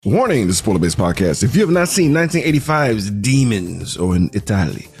Warning, the spoiler-based podcast. If you have not seen 1985's Demons, or in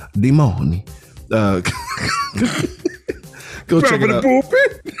Italy, Demoni, go check it out.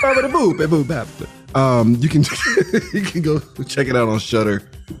 You can you can go check it out on Shudder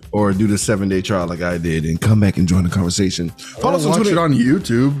or do the 7-day trial like I did and come back and join the conversation. Follow us on Twitter. It on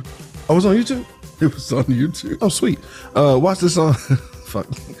YouTube. I was on YouTube? It was on YouTube. Oh, sweet. Watch this on... Fuck.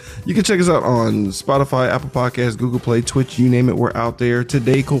 You can check us out on Spotify, Apple Podcasts, Google Play, Twitch, you name it, we're out there.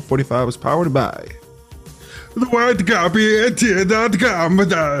 Today, Code 45 is powered by... The white copy at t.com.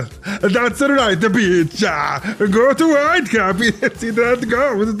 That's the right, the bitch. Go to white copy at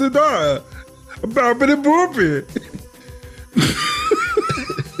t.com with the door. Boppity boopy.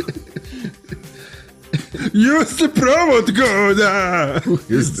 Use the promo code. Who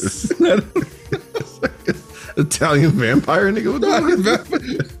is this? Italian vampire nigga.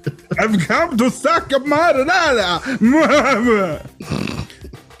 I've come to suck a marinara.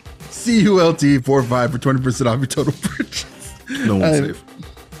 CULT45 for 20% off your total purchase. No one's safe.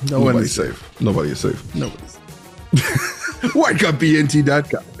 Nobody's safe. Nobody is safe. Nobody's.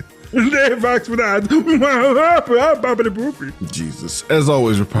 WhiteCupBNT.com. Jesus. As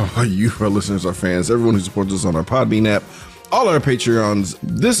always, we're proud of you, our listeners, our fans, everyone who supports us on our Podbean app, all our Patreons.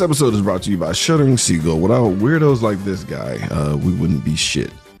 This episode is brought to you by Shuddering Seagull. Without weirdos like this guy, we wouldn't be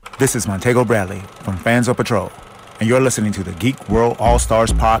shit. This is Montego Bradley from Fans of Patrol, and you're listening to the Geek World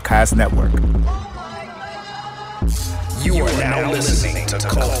All-Stars Podcast Network. You are now listening to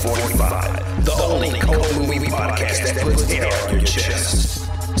Cult 45, the only cult movie podcast that puts air on your chest.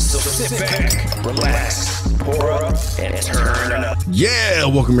 So sit back, relax, pour up, and turn up. Yeah,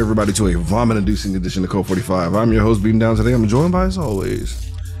 welcome everybody to a vomit-inducing edition of Code 45. I'm your host, Beating Down. Today I'm joined by, as always,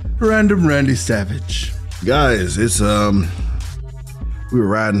 Random Randy Savage. Guys, it's we were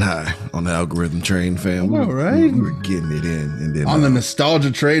riding high on the algorithm train, fam. We were getting it in, and then on the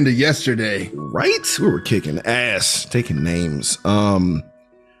nostalgia train to yesterday, right? We were kicking ass, taking names. But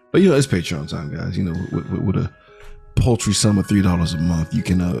it's Patreon time, guys. With a paltry sum of $3 a month, you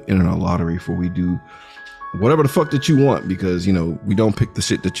can enter a lottery for we do whatever the fuck that you want, because we don't pick the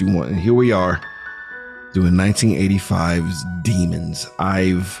shit that you want. And here we are doing 1985's Demons.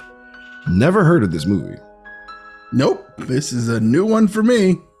 I've never heard of this movie. Nope, this is a new one for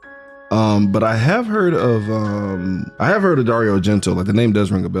me. But I have heard of Dario Argento. Like, the name does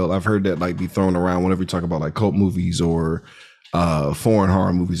ring a bell. I've heard that like be thrown around whenever you talk about like cult movies or foreign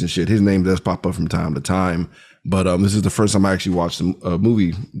horror movies and shit. His name does pop up from time to time. But this is the first time I actually watched a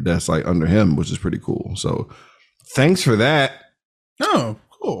movie that's like under him, which is pretty cool. So thanks for that. Oh,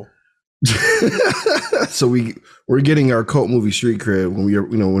 cool. So we're getting our cult movie street cred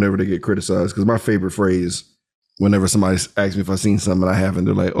when whenever they get criticized. Because my favorite phrase, whenever somebody asks me if I've seen something I haven't,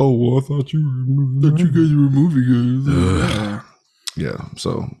 they're like, "Oh, well, I thought you guys were movie guys." Yeah,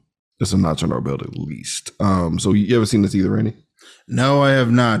 so it's a notch on our belt at least. So you ever seen this either, Randy? No, I have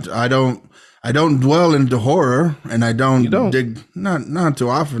not. I don't dwell into horror, and I don't dig not too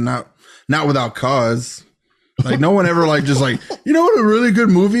often, not without cause. Like, no one ever like just like, you know what a really good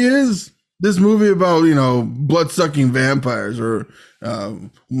movie is? This movie about blood-sucking vampires or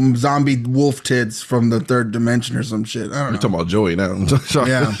zombie wolf tits from the third dimension or some shit. I don't know. You're talking about Joey now.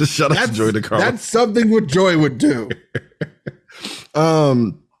 Yeah, shout out to Joey DeCarlo. That's something what Joey would do. I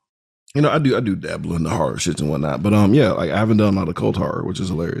do dabble in the horror shit and whatnot, but like I haven't done a lot of cult horror, which is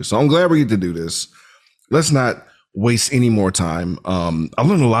hilarious. So I'm glad we get to do this. Let's not waste any more time. I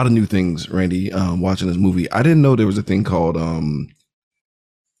learned a lot of new things, Randy, watching this movie. I didn't know there was a thing called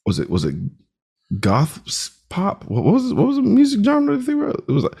was it goth pop? What was the music genre thing? It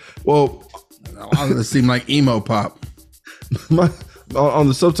was like, well, it seemed like emo pop. On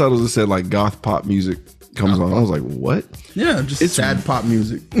the subtitles it said like goth pop music comes on. I was like, what? Yeah, it's sad pop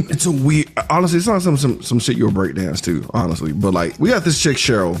music. It's a weird, honestly, it's not some shit you'll break dance to, honestly. But like, we got this chick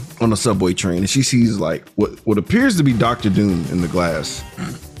Cheryl on the subway train, and she sees like what appears to be Dr. Doom in the glass.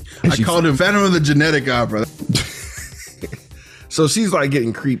 I called him Phantom of the Genetic Opera. So she's like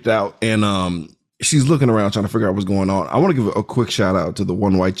getting creeped out, and she's looking around trying to figure out what's going on. I want to give a quick shout out to the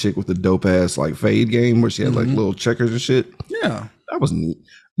one white chick with the dope ass like fade game where she had like little checkers and shit. Yeah, that was neat.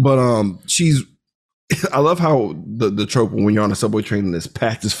 But I love how the trope when you're on a subway train and it's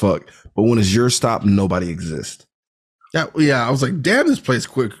packed as fuck, but when it's your stop, nobody exists. Yeah, I was like, damn, this place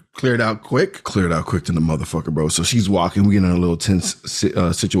cleared out quick to the motherfucker, bro. So she's walking, we get in a little tense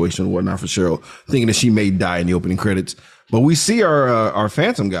situation and whatnot for Cheryl, thinking that she may die in the opening credits. But we see our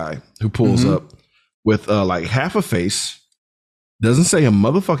Phantom guy who pulls up with like half a face, doesn't say a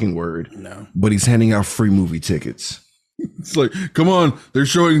motherfucking word, no, but he's handing out free movie tickets. It's like, come on, they're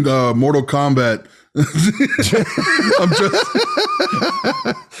showing Mortal Kombat. I'm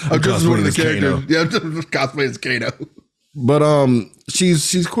just one of the characters. Yeah, I'm just cosplaying as Kano. But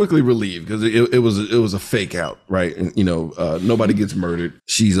she's quickly relieved because it was a fake out, right? And nobody gets murdered.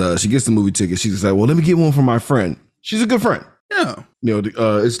 She gets the movie ticket. She's like, well, let me get one for my friend. She's a good friend. Yeah.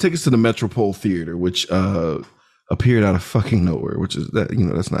 It's tickets to the Metropole Theater, which appeared out of fucking nowhere, which is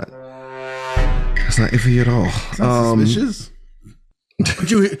that's not iffy at all. Suspicious.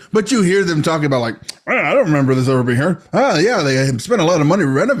 But you hear them talking about like, I don't remember this ever being here. Yeah, they spent a lot of money to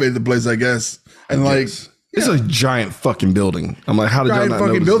renovate the place, I guess. And it's a giant fucking building. I'm like, how did y'all not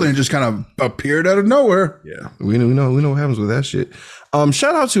fucking notice building that? Just kind of appeared out of nowhere. Yeah, we know what happens with that shit.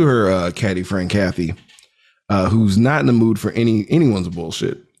 Shout out to her caddy friend Kathy, who's not in the mood for anyone's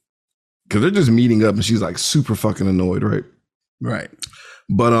bullshit, because they're just meeting up and she's like super fucking annoyed, right? Right.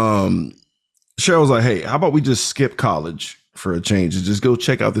 But Cheryl's like, hey, how about we just skip college for a change and just go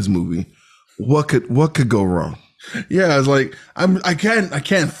check out this movie? What could go wrong? Yeah, I was like, I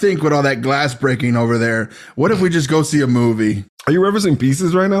can't think with all that glass breaking over there. What if we just go see a movie? Are you referencing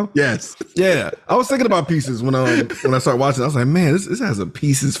Pieces right now? Yes. Yeah, I was thinking about Pieces when I started watching. I was like, man, this has a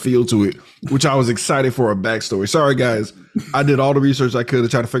Pieces feel to it, which I was excited for a backstory. Sorry, guys, I did all the research I could to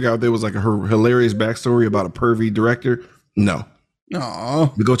try to figure out if there was like a hilarious backstory about a pervy director. No.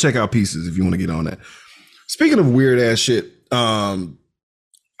 Aww. But go check out Pieces if you want to get on that. Speaking of weird ass shit,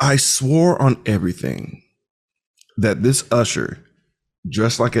 I swore on everything that this usher,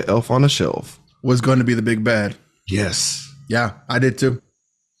 dressed like an elf on a shelf, was going to be the big bad. Yes. Yeah, I did too.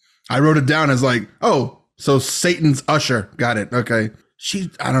 I wrote it down as like, oh, so Satan's usher. Got it. Okay.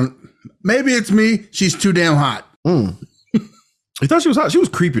 Maybe it's me. She's too damn hot. I thought she was hot. She was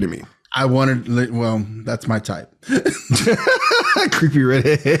creepy to me. Well, that's my type. Creepy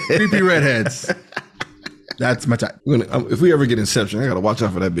redhead. Creepy redheads. That's my type. If we ever get Inception, I gotta watch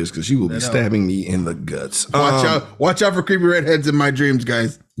out for that bitch because she will be stabbing me in the guts. Watch out for creepy redheads in my dreams,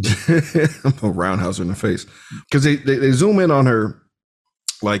 guys. I'm a roundhouse her in the face because they zoom in on her,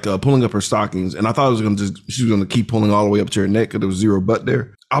 like pulling up her stockings, and I thought she was gonna keep pulling all the way up to her neck because there was zero butt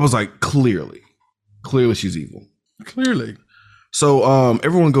there. I was like, clearly she's evil. Clearly. So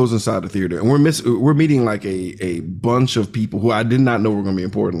everyone goes inside the theater, and we're meeting like a bunch of people who I did not know were going to be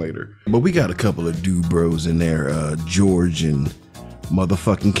important later. But we got a couple of dude bros in there, George and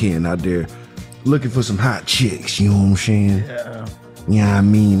motherfucking Ken out there looking for some hot chicks. You know what I'm saying? Yeah. Yeah, I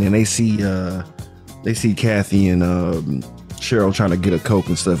mean, and they see Kathy and Cheryl trying to get a Coke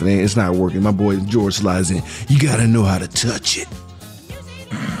and stuff, and it's not working. My boy George slides in. You got to know how to touch it.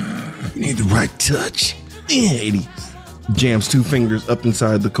 You need the right touch. Yeah, and he jams 2 fingers up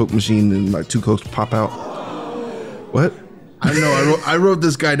inside the Coke machine and like 2 Cokes pop out. What? I know. I wrote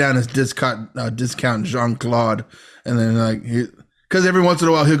this guy down as discount Jean-Claude, and then like because every once in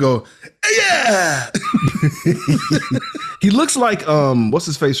a while he'll go, yeah. He looks like what's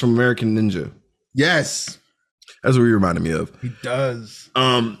his face from American Ninja. Yes, that's what he reminded me of. He does.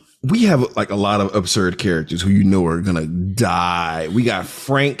 We have like a lot of absurd characters who are gonna die. We got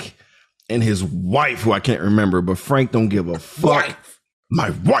Frank and his wife, who I can't remember, but Frank don't give a fuck. My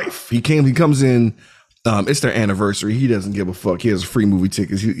wife. He comes in. It's their anniversary. He doesn't give a fuck. He has free movie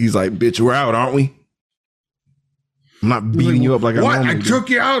tickets. He's like, bitch, we're out, aren't we? I'm not beating you up like I normally do.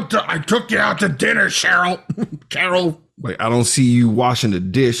 I took you out to dinner, Cheryl. Carol. Like, I don't see you washing the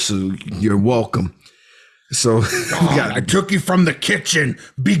dish, so you're welcome. So I took you from the kitchen.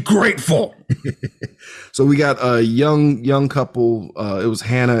 Be grateful. So we got a young couple. It was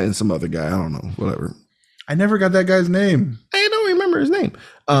Hannah and some other guy. I don't know. Whatever. I never got that guy's name. I don't remember his name.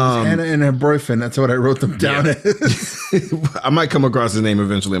 Hannah and her boyfriend. That's what I wrote them down as. I might come across his name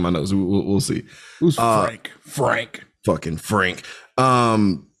eventually in my notes. We'll see. Who's Frank? Frank. Fucking Frank.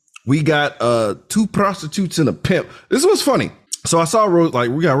 We got 2 prostitutes and a pimp. This was funny. So I saw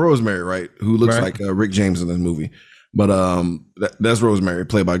we got Rosemary, right? Who looks like Rick James in this movie. But that's Rosemary,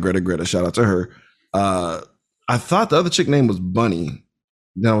 played by Greta. Shout out to her. I thought the other chick name was Bunny.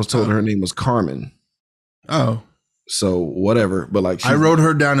 Then I was told her name was Carmen. Oh. So whatever. But like I wrote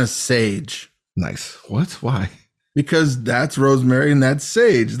her down as Sage. Nice. What? Why? Because that's Rosemary and that's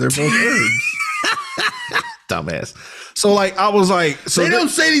Sage. They're both herbs. Dumbass. So like I was like, so they don't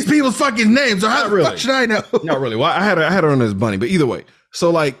say these people's fucking names. So how the fuck should I know? Not really. Well, I had her on as Bunny, but either way. So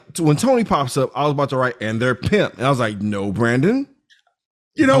like when Tony pops up, I was about to write and they're pimp, and I was like, no, Brandon.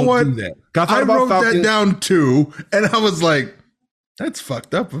 You know what? I wrote that down too, and I was like, that's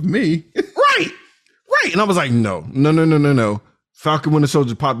fucked up of me. Right. And I was like, no. Falcon Winter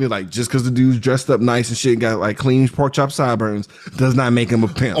Soldier popped me like, just because the dude's dressed up nice and shit, got like clean pork chop sideburns, does not make him a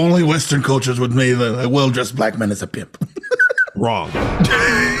pimp. Only Western cultures would make a well-dressed black man as a pimp. Wrong.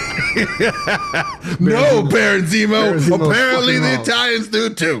 No, Baron Zemo. Apparently the Italians do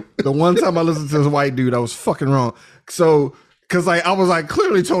too. The one time I listened to this white dude, I was fucking wrong. So, because like I was like,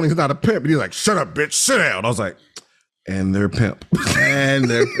 clearly Tony's not a pimp. And he's like, shut up, bitch, sit down. I was like, and they're pimp. And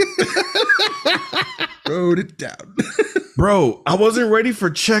they're wrote it down. Bro, I wasn't ready for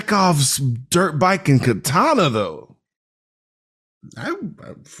Chekhov's dirt bike and katana though.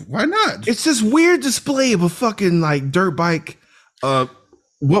 Why not? It's this weird display of a fucking like dirt bike.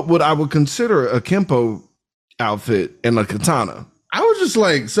 What I would consider a Kempo outfit and a katana. I was just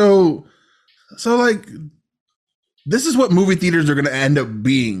like, so like, this is what movie theaters are going to end up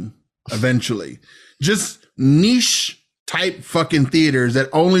being eventually. Just niche type fucking theaters that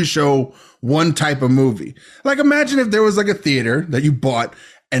only show one type of movie. Like, imagine if there was like a theater that you bought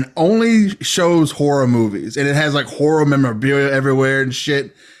and only shows horror movies, and it has like horror memorabilia everywhere and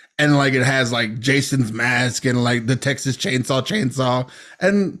shit. And like it has like Jason's mask and like the Texas chainsaw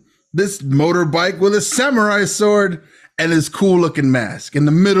and this motorbike with a samurai sword and his cool looking mask in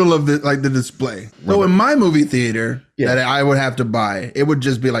the middle of the display. So in my movie theater that I would have to buy, it would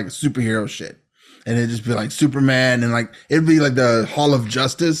just be like superhero shit. And it'd just be like Superman and like it'd be like the Hall of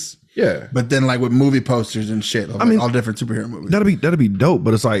Justice. Yeah. But then like with movie posters and shit. I mean, all different superhero movies. That'd be dope,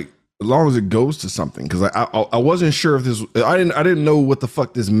 but it's like as long as it goes to something, because I wasn't sure if this, I didn't know what the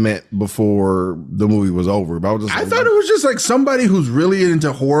fuck this meant before the movie was over. But I thought it was just like somebody who's really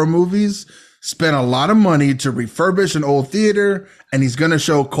into horror movies spent a lot of money to refurbish an old theater, and he's gonna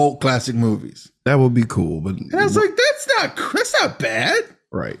show cult classic movies. That would be cool, but and I was like, that's not bad,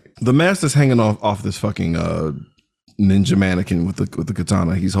 right? The mask is hanging off this fucking ninja mannequin with the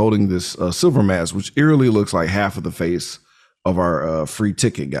katana. He's holding this silver mask, which eerily looks like half of the face of our free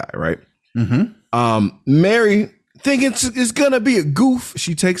ticket guy, right? Mm-hmm. Mary, thinking it's gonna be a goof,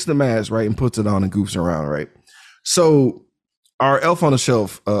 she takes the mask, right, and puts it on and goofs around, right? So our elf on the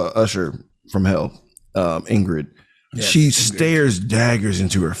shelf, Usher from hell, Ingrid, she stares daggers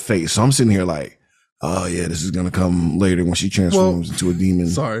into her face. So I'm sitting here like, oh yeah, this is gonna come later when she transforms into a demon.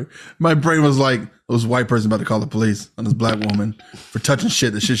 Sorry, my brain was like, this white person about to call the police on this black woman for touching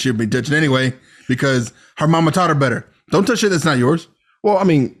shit that shit should be touching anyway, because her mama taught her better. Don't touch shit that's not yours. Well, I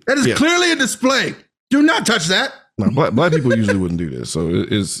mean, that is clearly a display. Do not touch that. No, black people usually wouldn't do this. So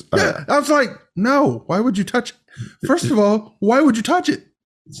it's. I was like, no, why would you touch it? First of all, why would you touch it?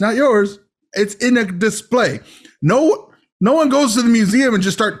 It's not yours. It's in a display. No one goes to the museum and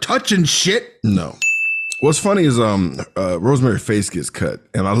just start touching shit. No. What's funny is Rosemary's face gets cut,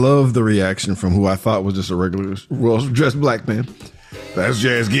 and I love the reaction from who I thought was just a regular well-dressed black man. That's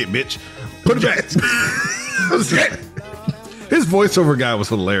jazz get, bitch. Put it back. His voiceover guy was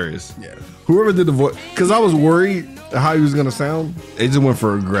hilarious. Yeah. Whoever did the voice, because I was worried how he was going to sound. They just went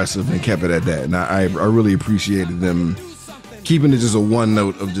for aggressive and kept it at that. And I really appreciated them keeping it just a one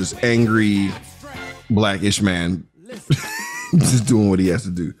note of just angry blackish man just doing what he has to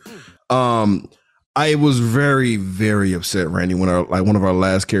do. I was very, very upset, Randy, when one of our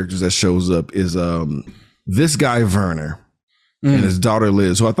last characters that shows up is this guy Werner and his daughter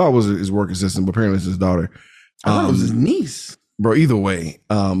Liz, who I thought was his work assistant, but apparently it's his daughter. I thought it was his niece. Bro, either way,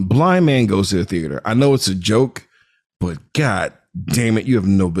 blind man goes to the theater. I know it's a joke, but god damn it, you have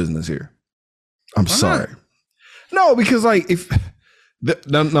no business here. I'm sorry. No, because like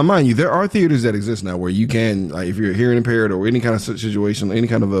now mind you, there are theaters that exist now where you can, like, if you're hearing impaired or any kind of situation, any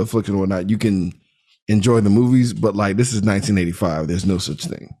kind of affliction or whatnot, you can enjoy the movies. But like, this is 1985. There's no such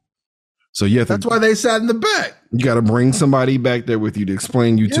thing. So yeah, that's why they sat in the back. You got to bring somebody back there with you to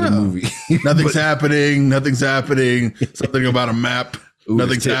explain you to the movie. Nothing's happening. Nothing's happening. Something about a map. Ooh,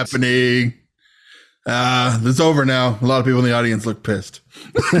 nothing's happening. It's over now. A lot of people in the audience look pissed.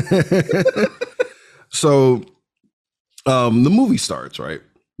 So the movie starts, right?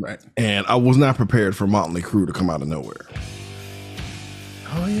 Right. And I was not prepared for Motley Crue to come out of nowhere.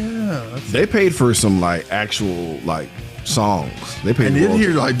 Oh yeah. They paid for some like actual like songs. They paid. And did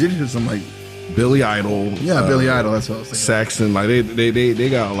hear some like Billy Idol. Yeah, Billy Idol. That's what I was thinking. Saxon. Like they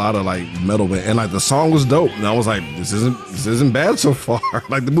got a lot of like metal band, and like the song was dope. And I was like, this isn't bad so far.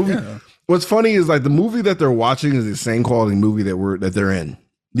 Like the movie. Yeah. What's funny is like the movie that they're watching is the same quality movie that they're in.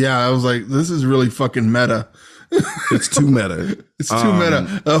 Yeah, I was like, this is really fucking meta. It's too meta. It's too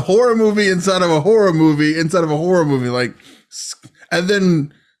meta. A horror movie inside of a horror movie inside of a horror movie. Like, and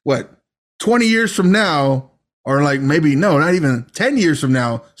then what? 20 years from now. Or like maybe not even 10 years from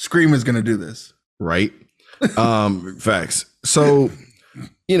now, Scream is going to do this. Right. Facts. So,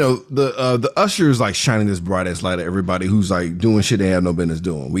 you know, the usher is like shining this bright ass light at everybody who's like doing shit they have no business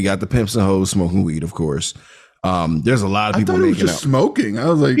doing. We got the pimps and hoes smoking weed, of course. There's a lot of people making making just smoking. I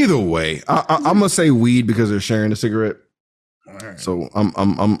was like, either way, I'm gonna say weed because they're sharing a cigarette. Right. So I'm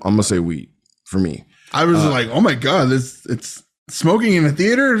gonna say weed for me. I was like, oh my god, it's smoking in a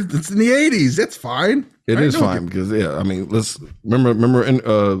theater. It's in the 80s. That's fine. It is fine because I mean, let's remember in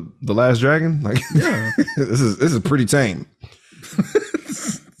The Last Dragon. Like, yeah, this is pretty tame.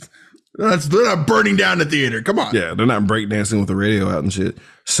 They're not burning down the theater. Come on. Yeah, they're not breakdancing with the radio out and shit.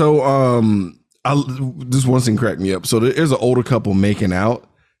 So this one thing cracked me up. So there's an older couple making out,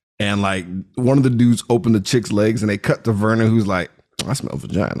 and like one of the dudes opened the chick's legs, and they cut to Vernon, who's like, I smell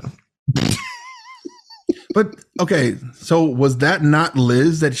vagina. But okay, so was that not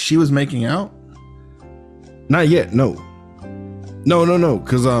Liz that she was making out? Not yet, no.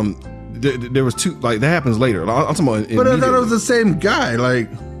 Because there was two, like that happens later. I'm talking about. But I thought it was the same guy. Like,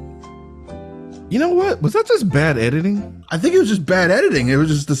 you know what? Was that just bad editing? I think it was just bad editing. It was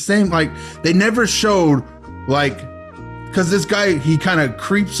just the same. Like they never showed like. Because this guy, he kind of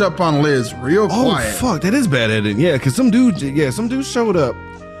creeps up on Liz real quiet. Oh, fuck. That is bad editing. Yeah, because some dudes showed up,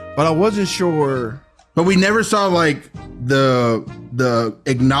 but I wasn't sure. But we never saw, like, the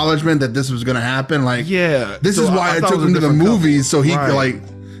acknowledgement that this was going to happen. Like, yeah. This is why I took him to the movies, so he could, like,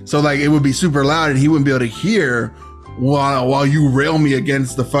 it would be super loud and he wouldn't be able to hear while you rail me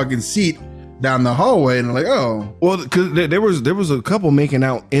against the fucking seat down the hallway. And like, oh. Well, because there was a couple making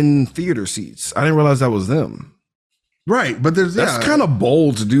out in theater seats. I didn't realize that was them. Right, but that's kind of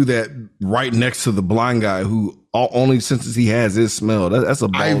bold to do that right next to the blind guy who only senses he has his smell. That's a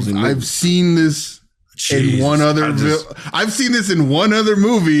ballsy move. I've seen this in one other. I've seen this in one other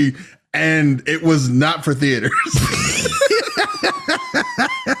movie, and it was not for theaters.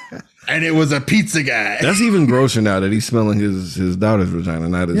 And it was a pizza guy. That's even grosser now that he's smelling his daughter's vagina,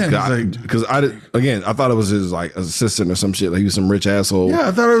 not his guy. Because I thought it was his like assistant or some shit. Like he was some rich asshole. Yeah,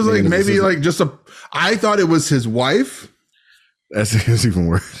 I thought it was like maybe like just I thought it was his wife. That's even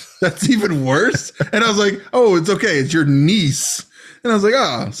worse. That's even worse. And I was like, oh, it's okay. It's your niece. And I was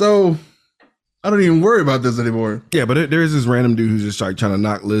like, so I don't even worry about this anymore. Yeah, but there's this random dude who's just like trying to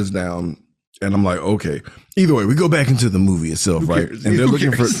knock Liz down. And I'm like, okay. Either way, we go back into the movie itself, right? And they're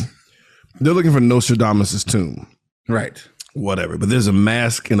looking for Nostradamus' tomb. Right. Whatever. But there's a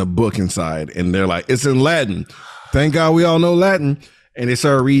mask and a book inside. And they're like, it's in Latin. Thank God we all know Latin. And they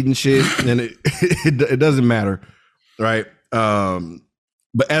start reading shit. And it doesn't matter. Right.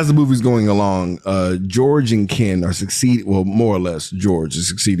 But as the movie's going along, George and Ken are succeeding. Well, more or less, George is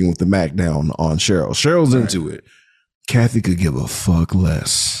succeeding with the Mac down on Cheryl. Cheryl's into it. Kathy could give a fuck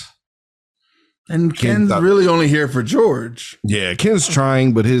less. And Ken's really only here for George. Yeah, Ken's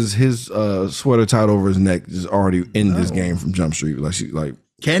trying, but his sweater tied over his neck is already in this game from Jump Street. Like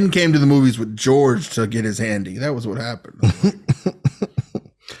Ken came to the movies with George to get his handy. That was what happened.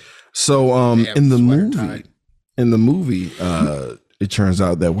 So in the movie, it turns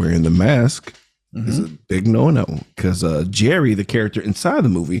out that wearing the mask is a big no-no because Jerry, the character inside the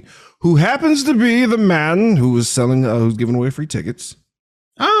movie, who happens to be the man who was selling, who's giving away free tickets.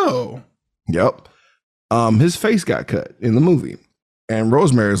 Oh. Yep. His face got cut in the movie. And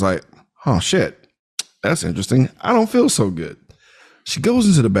Rosemary's like, oh shit, that's interesting. I don't feel so good. She goes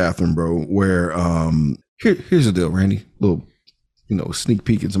into the bathroom, bro, where here's the deal, Randy. Little, sneak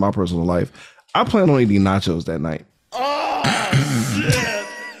peek into my personal life. I plan on eating nachos that night. Oh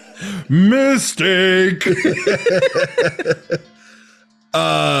shit. Mistake.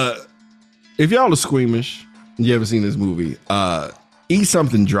 If y'all are squeamish, you haven't seen this movie, eat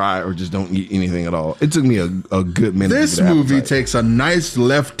something dry or just don't eat anything at all. It took me a good minute. This movie takes a nice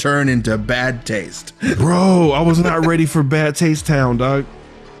left turn into bad taste. Bro, I was not ready for Bad Taste Town, dog.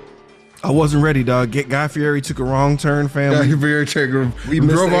 I wasn't ready, dog. Guy Fieri took a wrong turn, family. Guy Fieri we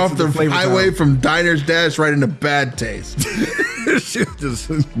drove off the highway from Diner's Dash right into bad taste.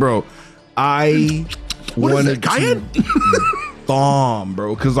 Bro, I wanted to bomb,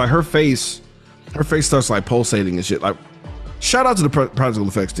 bro, because like her face starts like pulsating and shit. Like, shout out to the practical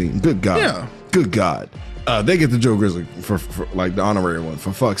effects team. Good God. Yeah. Good God. They get the Joe Grizzly for like the honorary one,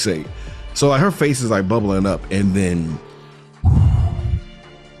 for fuck's sake. So like her face is like bubbling up, and then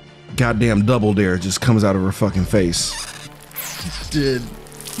goddamn Double Dare just comes out of her fucking face. Dude.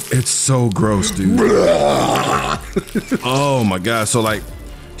 It's so gross, dude. Oh my God. So like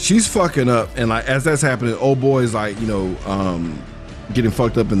she's fucking up, and like as that's happening, old boy's like, getting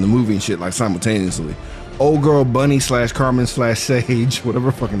fucked up in the movie and shit like simultaneously. Old girl Bunny / Carmen / Sage,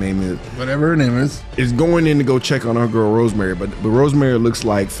 whatever her fucking name is. Whatever her name is going in to go check on her girl Rosemary, but Rosemary looks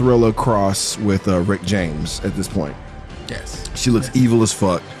like Thriller cross with Rick James at this point. Yes. She looks evil as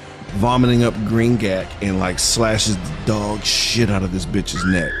fuck, vomiting up green gack and like slashes the dog shit out of this bitch's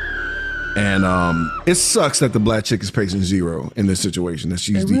neck. And it sucks that the black chick is patient zero in this situation. That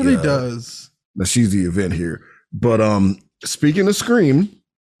she's that she's the event here. But speaking of Scream,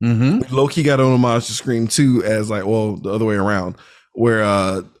 Loki got an homage to Scream 2 as like, well, the other way around, where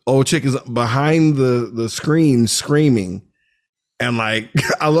old chick is behind the screen screaming. And like,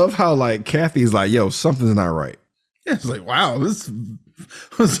 I love how like Kathy's like, yo, something's not right. Yeah, it's like, wow, this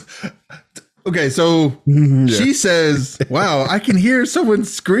was okay. So she says, wow, I can hear someone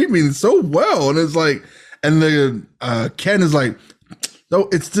screaming so well. And it's like, and the Ken is like, no,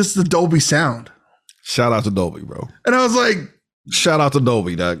 it's just the Dolby sound. Shout out to Dolby, bro. And I was like, shout out to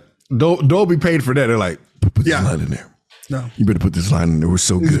Dolby, dog. Dolby paid for that. They're like, put this line in there. No, you better put this line in there. We're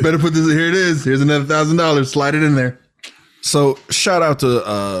so good. You better put this. Here it is. Here's another $1,000. Slide it in there. So shout out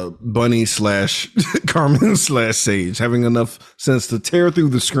to Bunny / Carmen / Sage having enough sense to tear through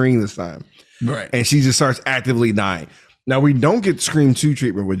the screen this time. Right. And she just starts actively dying. Now we don't get Scream 2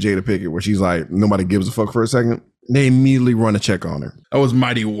 treatment with Jada Pinkett where she's like, nobody gives a fuck for a second. They immediately run a check on her. That was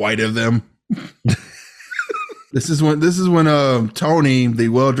mighty white of them. This is when Tony, the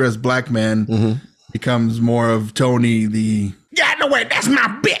well-dressed black man, becomes more of Tony, the no way, that's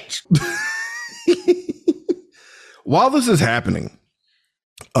my bitch. While this is happening,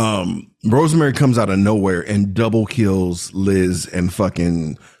 Rosemary comes out of nowhere and double kills Liz and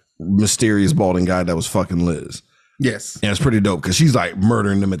fucking mysterious balding guy that was fucking Liz. Yes. And it's pretty dope because she's like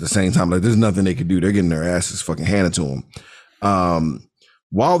murdering them at the same time. Like there's nothing they could do. They're getting their asses fucking handed to them.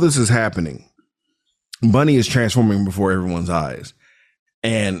 While this is happening, Bunny is transforming before everyone's eyes.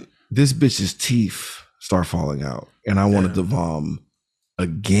 And this bitch's teeth start falling out. And I wanted to vom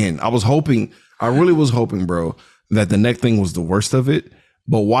again. I really was hoping, bro, that the neck thing was the worst of it.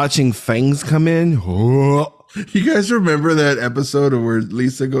 But watching fangs come in. You guys remember that episode of where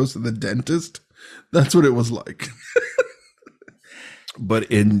Lisa goes to the dentist? That's what it was like. But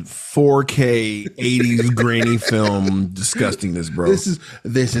in 4K 80s grainy film disgustingness, bro.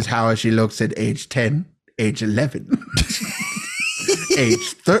 This is how she looks at age 10, age 11,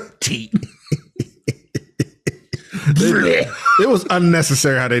 age 13. It was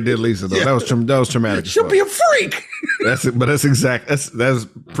unnecessary how they did Lisa though. Yeah. That was traumatic. She'll be a freak. That's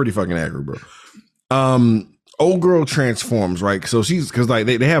pretty fucking accurate, bro. Old girl transforms, right? So because like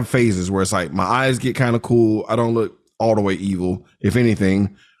they have phases where it's like my eyes get kind of cool. I don't look all the way evil. If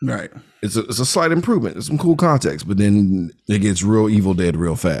anything, right? It's a slight improvement. It's some cool context, but then it gets real Evil Dead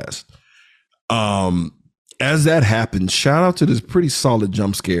real fast. As that happens, shout out to this pretty solid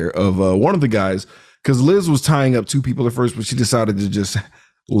jump scare of one of the guys. Because Liz was tying up two people at first, but she decided to just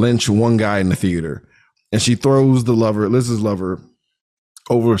lynch one guy in the theater. And she throws Liz's lover,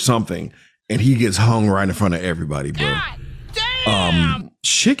 over something, and he gets hung right in front of everybody, bro. God damn!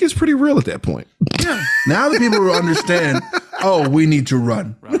 Shit gets pretty real at that point. Yeah. Now the people will understand, we need to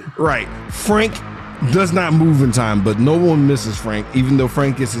run. Right. Frank does not move in time, but no one misses Frank, even though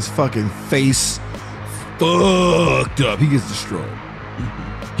Frank gets his fucking face fucked up. He gets destroyed.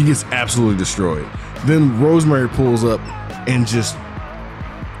 He gets absolutely destroyed. Then Rosemary pulls up and just,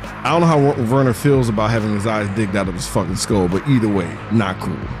 I don't know how Werner feels about having his eyes digged out of his fucking skull, but either way, not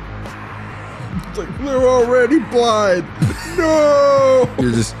cool. It's like, they're already blind. No!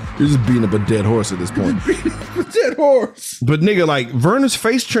 You're just beating up a dead horse at this point. Beating up a dead horse. But nigga, like Werner's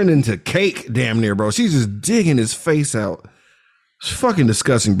face turned into cake damn near, bro. She's just digging his face out. It's fucking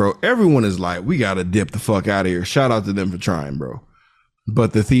disgusting, bro. Everyone is like, we gotta dip the fuck out of here. Shout out to them for trying, bro.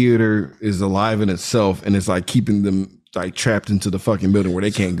 But the theater is alive in itself, and it's like keeping them like trapped into the fucking building where they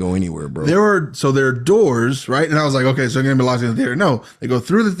can't go anywhere, bro. There are doors, right? And I was like, okay, so they're gonna be locked in the theater. No, they go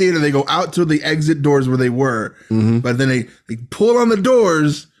through the theater, they go out to the exit doors where they were, but then they pull on the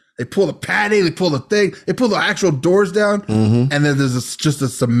doors, they pull the padding, they pull the thing, they pull the actual doors down, and then there's just a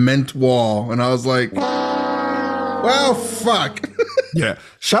cement wall, and I was like, well, fuck. Yeah,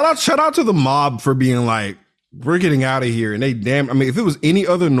 shout out to the mob for being like, we're getting out of here. And if it was any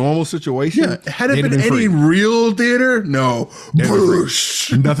other normal situation, had it been any real theater, no.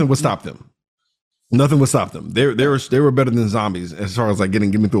 Nothing would stop them. Nothing would stop them. They were better than zombies as far as like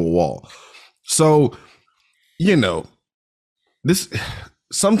getting through a wall. So, this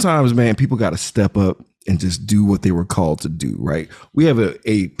sometimes, man, people got to step up and just do what they were called to do, right? We have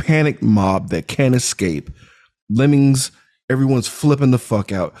a panicked mob that can't escape. Lemmings, everyone's flipping the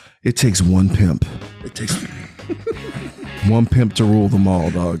fuck out. It takes one pimp. It takes one pimp to rule them all,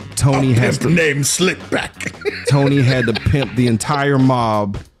 dog. Tony has to name Slickback. Tony had to pimp the entire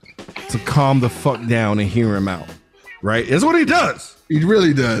mob to calm the fuck down and hear him out. Right? That's what he does. He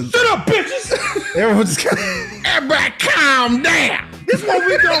really does. Shut up, bitches! Everyone's just everybody calm calm down. This what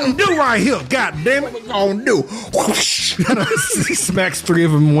we gonna do right here. God damn it. What we gonna do? He smacks 3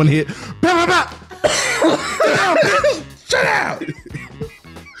 of them in one hit. Bah, bah, bah. Shut out.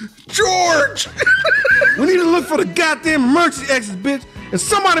 George. We need to look for the goddamn emergency exit, bitch. And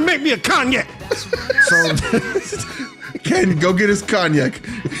somebody make me a cognac. So Ken, go get his cognac.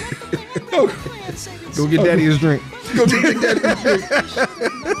 Go get daddy his drink. Go get Big Daddy his drink.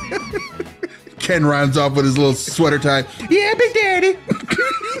 Ken runs off with his little sweater tie. Yeah, Big Daddy.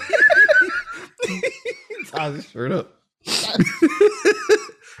 Ties his shirt up.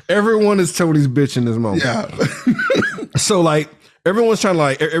 Everyone is Tony's bitch in this moment. Yeah. So like everyone's trying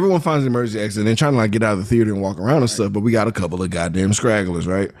to everyone finds the emergency exit and they're trying to get out of the theater and walk around and stuff, but we got a couple of goddamn scragglers,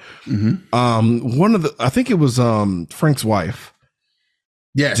 right? Mm-hmm. One of I think it was Frank's wife.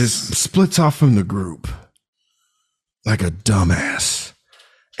 Yes. Just splits off from the group like a dumbass.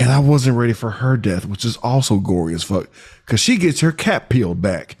 And I wasn't ready for her death, which is also gory as fuck, because she gets her cap peeled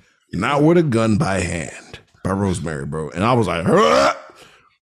back, not with a gun by hand, by Rosemary, bro. And I was like, "Hurrah!"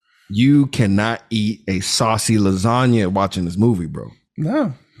 You cannot eat a saucy lasagna watching this movie, bro.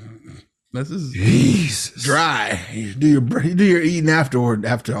 No. This is Jesus. dry. Do your eating afterward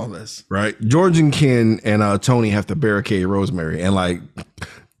after all this. Right. George and Ken and Tony have to barricade Rosemary. And like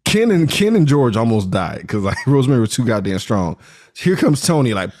Ken and George almost died because like Rosemary was too goddamn strong. Here comes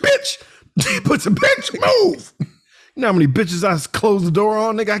Tony, like, bitch, he puts a bitch, move. You know how many bitches I closed the door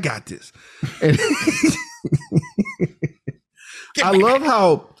on? Nigga, I got this. And I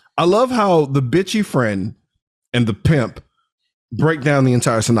love how the bitchy friend and the pimp break down the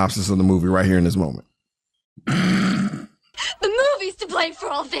entire synopsis of the movie right here in this moment. The movie's to blame for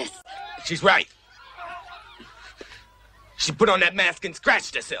all this. She's right. She put on that mask and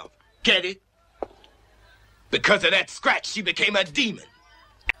scratched herself. Get it? Because of that scratch, she became a demon.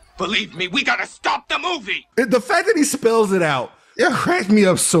 Believe me, we gotta stop the movie. The fact that he spells it out cracked me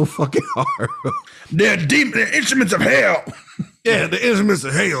up so fucking hard. They're instruments of hell. Yeah, the instruments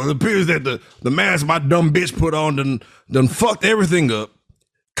of hell. It appears that the mask my dumb bitch put on done fucked everything up,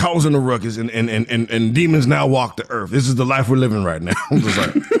 causing a ruckus, and demons now walk the earth. This is the life we're living right now. I'm just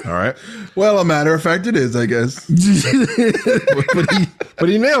like, all right. Well, a matter of fact, it is, I guess. but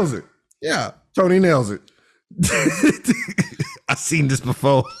he nails it. Yeah. Tony nails it. I've seen this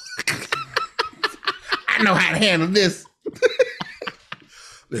before. I know how to handle this.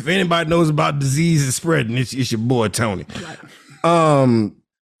 If anybody knows about disease and spreading, it's your boy Tony. I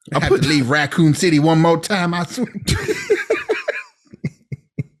have to leave Raccoon City one more time, I swear.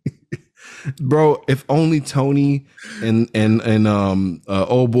 Bro, if only Tony and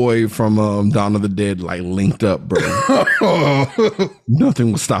old boy from Dawn of the Dead linked up, bro.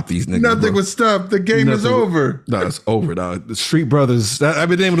 Nothing will stop these niggas. Nothing would stop. The game is over. No, it's over, dog. The Street Brothers. That'd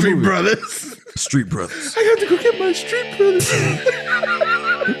be the name of the Street movie. Brothers. Street Brothers. I got to go get my Street Brothers.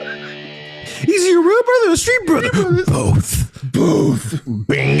 He's your real brother or Street Brother? Both.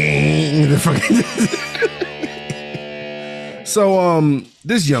 Bing. The fucking. So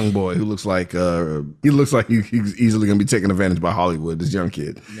this young boy who looks like he's easily gonna be taken advantage by Hollywood, this young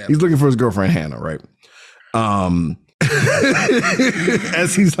kid. Yep. He's looking for his girlfriend Hannah, right?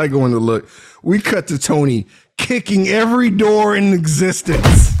 As he's going to look, we cut to Tony kicking every door in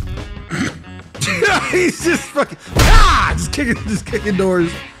existence. He's just fucking just kicking doors.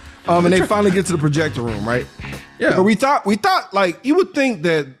 And they finally get to the projector room, right? Yeah. But we thought you would think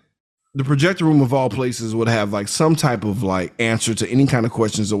that the projector room of all places would have some type of answer to any kind of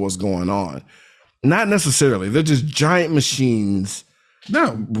questions of what's going on. Not necessarily. They're just giant machines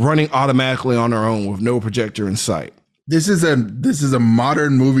running automatically on their own with no projector in sight. This is a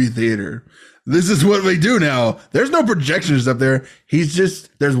modern movie theater. This is what we do now. There's no projections up there.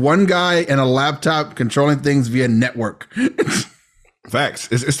 There's one guy and a laptop controlling things via network. Facts.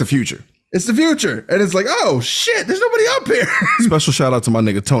 It's the future. It's the future. And it's oh shit, there's nobody up here. Special shout out to my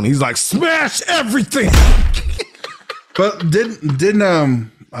nigga Tony. He's like, smash everything. But didn't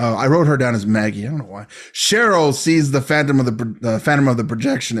I wrote her down as Maggie. I don't know why. Cheryl sees the phantom of the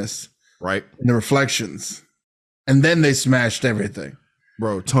projectionist. Right. In the reflections. And then they smashed everything.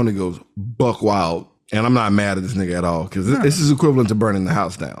 Bro, Tony goes buck wild. And I'm not mad at this nigga at all. Because this is equivalent to burning the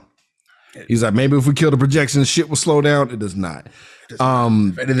house down. He's like, maybe if we kill the projection, shit will slow down. It does not. If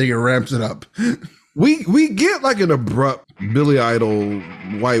anything, it ramps it up. We get an abrupt Billy Idol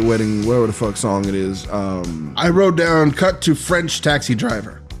White Wedding, whatever the fuck song it is. I wrote down cut to French taxi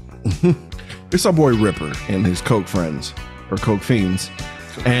driver. It's our boy Ripper and his coke friends or coke fiends.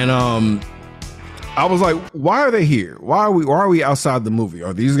 And I was like, why are they here? Why are we outside the movie?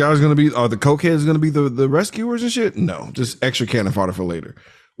 Are these guys are the cokeheads gonna be the rescuers and shit? No, just extra cannon fodder for later.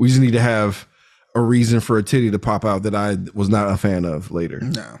 We just need to have a reason for a titty to pop out that I was not a fan of later.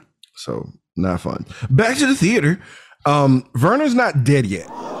 No. So not fun. Back to the theater. Werner's not dead yet.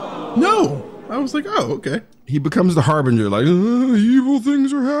 No. I was like, oh, okay. He becomes the harbinger, like evil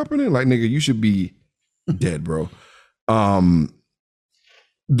things are happening. Like, nigga, you should be dead, bro.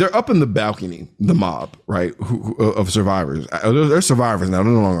 They're up in the balcony, the mob, right? Of survivors. They're survivors now.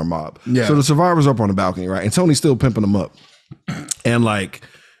 They're no longer a mob. Yeah. So the survivors are up on the balcony, right? And Tony's still pimping them up. And like,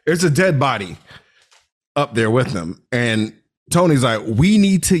 there's a dead body up there with them. And Tony's like, we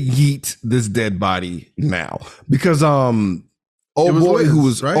need to yeet this dead body now. Because old boy who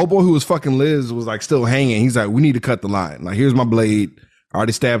was fucking Liz was like still hanging. He's like, we need to cut the line. Like, here's my blade. I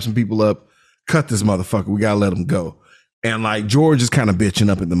already stabbed some people up. Cut this motherfucker. We gotta let him go. And like George is kind of bitching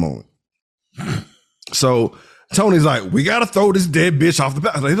up at the moment. So Tony's like, we gotta throw this dead bitch off the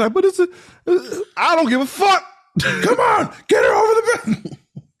balcony. He's like, but I don't give a fuck. Come on, get her over the balcony.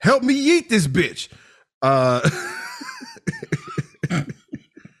 Help me yeet this bitch.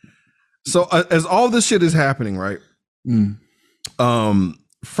 So as all this shit is happening, right?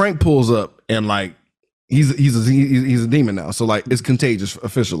 Frank pulls up and like he's a demon now. So like it's contagious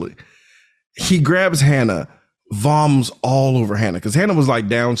officially. He grabs Hannah, voms all over Hannah because Hannah was like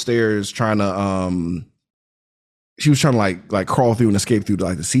downstairs trying to she was trying to like crawl through and escape through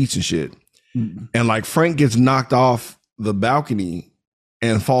like the seats and shit. And like Frank gets knocked off the balcony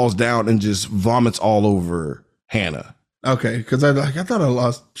and falls down and just vomits all over Hannah. Okay, because I thought I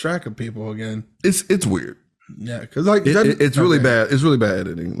lost track of people again. It's weird. Yeah, because like it's really bad. It's really bad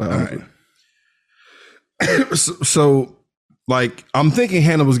editing. Like, all right. So like I'm thinking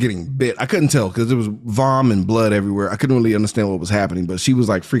Hannah was getting bit. I couldn't tell because there was vom and blood everywhere. I couldn't really understand what was happening, but she was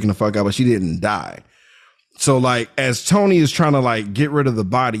like freaking the fuck out, but she didn't die. So like as Tony is trying to like get rid of the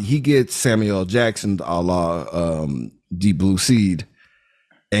body, he gets Samuel L. Jackson a la Deep Blue Seed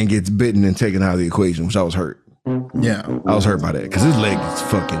and gets bitten and taken out of the equation, which I was hurt. Yeah, I was hurt by that because his leg is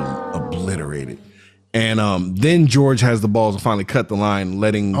fucking obliterated. And then George has the balls to finally cut the line,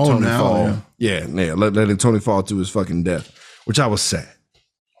 letting Tony fall. Yeah, letting Tony fall to his fucking death, which I was sad.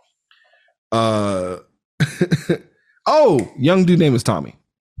 Young dude name is Tommy.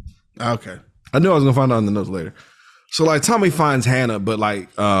 Okay. I knew I was gonna find out in the notes later. So like Tommy finds Hannah, but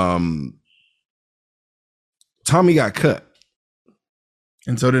like Tommy got cut.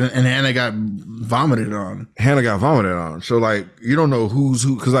 And Hannah got vomited on. So like you don't know who's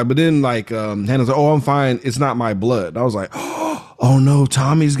who, because like but then like Hannah's like, oh, I'm fine, it's not my blood. And I was like, oh no,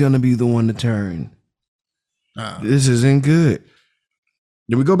 Tommy's gonna be the one to turn. This isn't good.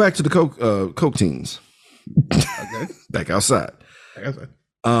 Then we go back to the Coke teams. Okay. Back outside.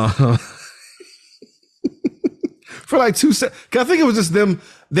 For like 2 seconds. I think it was just them.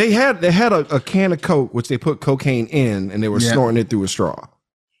 They had a can of Coke, which they put cocaine in, and they were snorting it through a straw.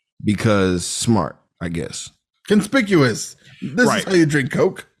 Because smart, I guess. Conspicuous. This is how you drink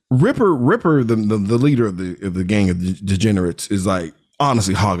Coke. Ripper, the leader of the gang of degenerates, is like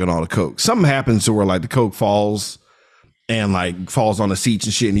honestly hogging all the Coke. Something happens to where like the Coke falls and like falls on the seats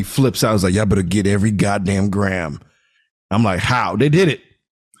and shit, and he flips out. He's like, y'all better get every goddamn gram. I'm like, how? They did it.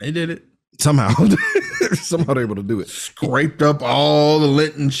 Somehow. Somehow they're able to do it. Scraped up all the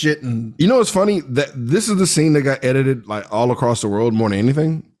lint and shit. And you know what's funny? That this is the scene that got edited like all across the world more than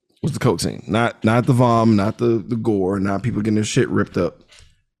anything was the Coke scene. Not the vom, not the gore, not people getting their shit ripped up.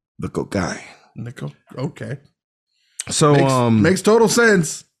 The cocaine. The Coke. Okay. So makes total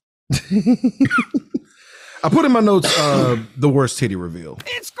sense. I put in my notes the worst titty reveal.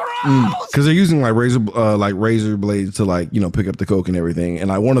 It's gross because they're using like razor blades to like pick up the Coke and everything, and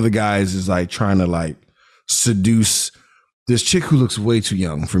like one of the guys is like trying to like seduce this chick who looks way too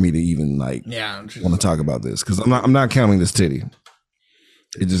young for me to even like want to talk about this because I'm not counting this titty.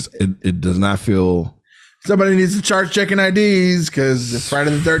 It just it does not feel. Somebody needs to start checking IDs because if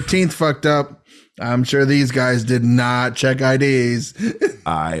Friday the 13th fucked up, I'm sure these guys did not check IDs.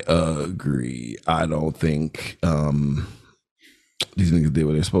 I agree. I don't think these niggas did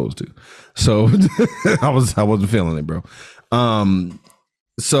what they're supposed to. So I wasn't feeling it, bro.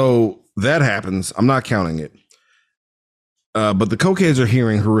 So that happens. I'm not counting it. But the cokeheads are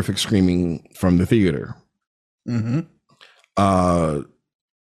hearing horrific screaming from the theater. Mm-hmm.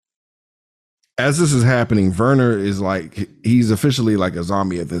 As this is happening, Werner is like, he's officially like a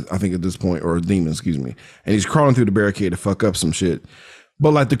zombie at this point, or a demon, excuse me. And he's crawling through the barricade to fuck up some shit.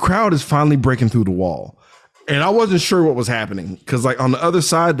 But like the crowd is finally breaking through the wall. And I wasn't sure what was happening. Cause like on the other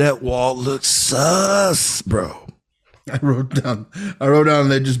side, that wall looks sus, bro. I wrote down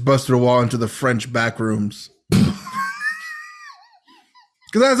they just busted a wall into the French back rooms. Cause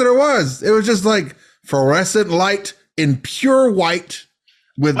that's what it was. It was just like fluorescent light in pure white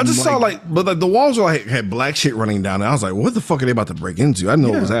I just saw but the walls were like had black shit running down. And I was like, what the fuck are they about to break into? I didn't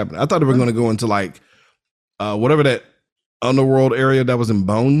know what was happening. I thought they were going to go into like whatever that underworld area that was in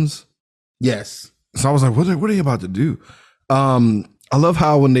Bones. Yes. So I was like, what are they about to do? I love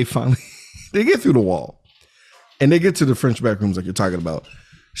how when they finally they get through the wall and they get to the French back rooms like you're talking about.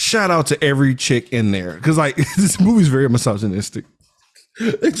 Shout out to every chick in there because like this movie's very misogynistic.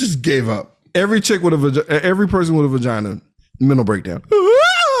 It just gave up. Every chick with every person with a vagina, mental breakdown.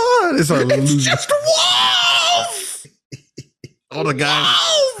 They start losing. It's just wolf. All the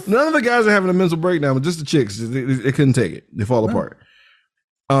guys, none of the guys are having a mental breakdown, but just the chicks. They couldn't take it. They fall apart.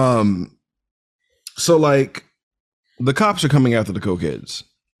 So like the cops are coming after the cokeheads.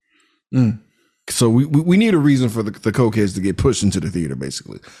 So we need a reason for the cokeheads to get pushed into the theater,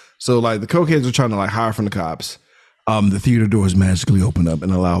 basically. So like the cokeheads are trying to like hide from the cops. The theater doors magically open up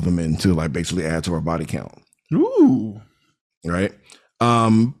and allow them in to like basically add to our body count. Ooh. Right.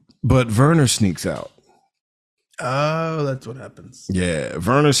 But Werner sneaks out. Oh, that's what happens. Yeah,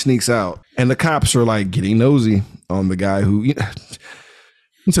 Werner sneaks out, and the cops are like getting nosy on the guy who. Let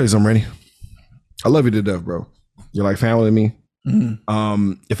me tell you something, Randy. I love you to death, bro. You're like family to me.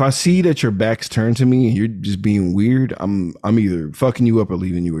 Mm-hmm. If I see that your back's turned to me and you're just being weird, I'm either fucking you up or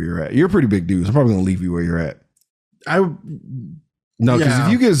leaving you where you're at. You're a pretty big dude. So I'm probably gonna leave you where you're at. Because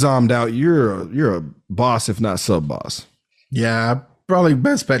if you get zombed out, you're a boss, if not sub boss. Yeah, probably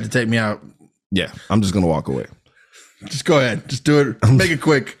best bet to take me out. Yeah, I'm just gonna walk away. Just go ahead. Just do it. Make it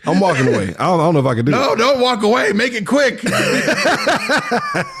quick. I'm walking away. I don't know if I can do it. No, don't walk away. Make it quick.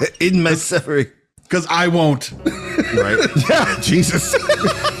 In my suffering. Because I won't. Right? Yeah, Jesus.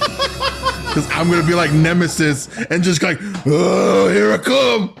 Because I'm going to be like Nemesis and just like, oh, here I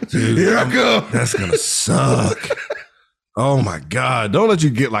come. Dude, here I come. That's going to suck. Oh my God. Don't let you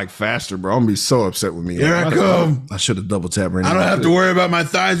get like faster, bro. I'm going to be so upset with me. Here I come. I should have double tapped right now. I don't have to worry about my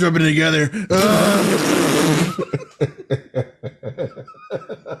thighs rubbing together.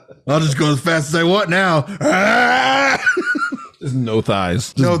 I'll just go as fast as I want now. There's no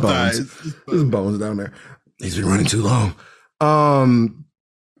thighs. No bones. thighs. There's bones down there. He's been running too long.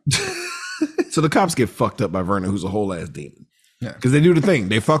 So the cops get fucked up by Werner, who's a whole ass demon. Yeah, because they do the thing.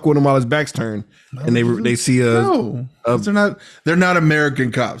 They fuck with him while his back's turned, and they see they're not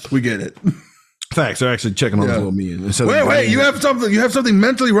American cops. We get it. Facts. They're actually checking on his little man. Wait, you have something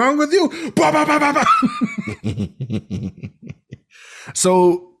mentally wrong with you? Bah, bah, bah, bah, bah.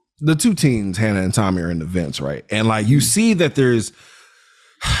 So the two teens, Hannah and Tommy, are in the vents, right? And like you see that there's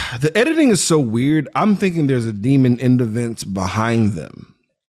the editing is so weird. I'm thinking there's a demon in the vents behind them.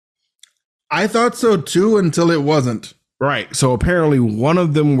 I thought so too until it wasn't. Right. So apparently one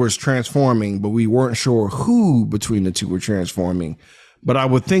of them was transforming, but we weren't sure who between the two were transforming. But I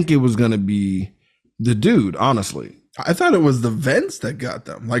would think it was going to be the dude, honestly. I thought it was the vents that got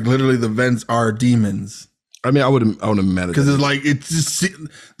them. Like literally the vents are demons. I mean, I would have imagined. Because it's like, it's just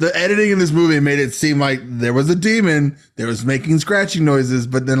the editing in this movie made it seem like there was a demon, there was making scratching noises,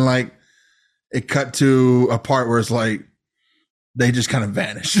 but then like it cut to a part where it's like they just kind of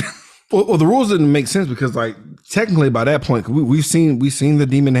vanished. Well, the rules didn't make sense because, like, technically by that point, we've seen the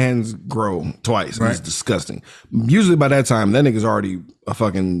demon hands grow twice. Right. It's disgusting. Usually by that time, that nigga's already a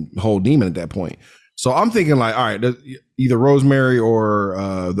fucking whole demon at that point. So I'm thinking like, all right, either Rosemary or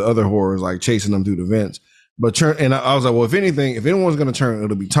the other horror is like chasing them through the vents. And I was like, well, if anyone's going to turn,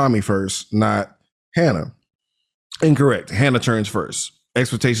 it'll be Tommy first, not Hannah. Incorrect. Hannah turns first.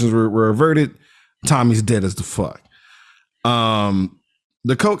 Expectations were averted. Tommy's dead as the fuck.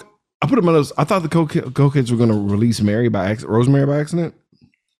 The coke. I put them in those. I thought the cokeheads were going to release Rosemary by accident.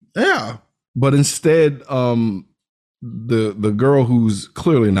 Yeah, but instead, the girl who's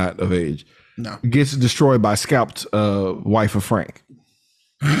clearly not of age gets destroyed by scalped wife of Frank.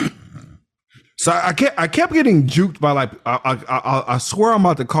 So I kept getting juked by like I swear I'm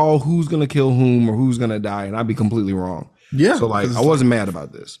about to call who's gonna kill whom or who's gonna die, and I'd be completely wrong. Yeah. So like I wasn't mad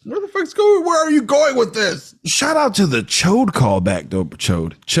about this. Where the fuck's going? Where are you going with this? Shout out to the Chode callback though.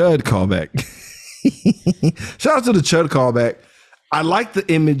 Chud callback. Shout out to the Chud callback. I like the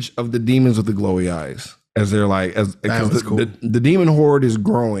image of the demons with the glowy eyes as they're like cool. the demon horde is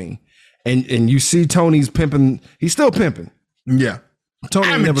growing, and you see Tony's pimping. He's still pimping. Yeah. Tony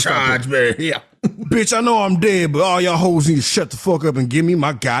I'm in charge, man. Yeah. Bitch, I know I'm dead, but all y'all hoes need to shut the fuck up and give me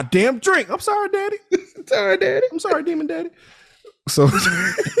my goddamn drink. I'm sorry, daddy. Sorry, daddy. I'm sorry, demon daddy. So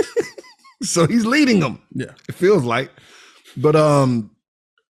he's leading them. Yeah. It feels like. But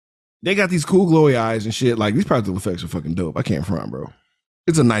they got these cool glowy eyes and shit. Like these practical effects are fucking dope. I can't front, bro.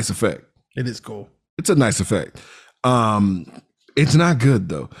 It's a nice effect. It is cool. It's a nice effect. It's not good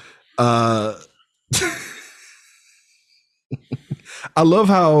though. I love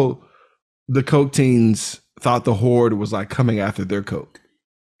how the coke teens thought the horde was like coming after their coke.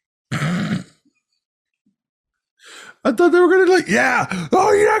 I thought they were gonna like, yeah.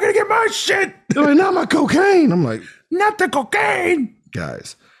 Oh, you're not gonna get my shit. They're like, not my cocaine. I'm like, not the cocaine,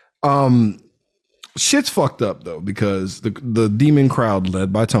 guys. Shit's fucked up though because the demon crowd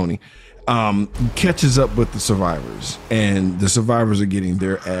led by Tony catches up with the survivors, and the survivors are getting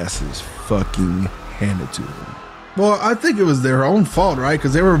their asses fucking handed to them. Well, I think it was their own fault, right?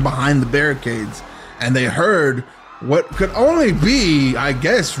 Because they were behind the barricades and they heard what could only be, I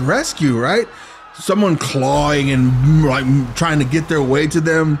guess, rescue, right? Someone clawing and like trying to get their way to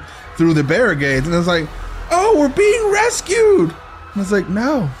them through the barricades, and it's like, oh, we're being rescued. And it's like,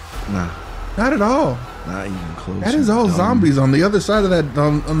 no, Nah, not at all. not even close. That is all zombies on the other side of that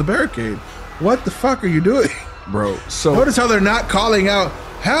on the barricade. What the fuck are you doing, bro. So notice how they're not calling out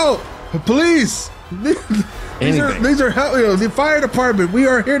help, police. These are help. You know, the fire department. We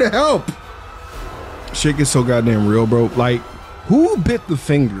are here to help. shit gets so goddamn real, bro. Like, who bit the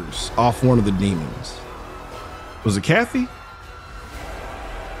fingers off one of the demons? Was it Kathy?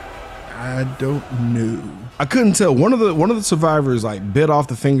 I don't know. I couldn't tell. One of the survivors like bit off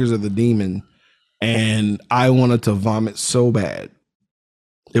the fingers of the demon, and I wanted to vomit so bad.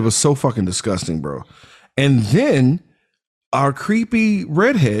 It was so fucking disgusting, bro. And then our creepy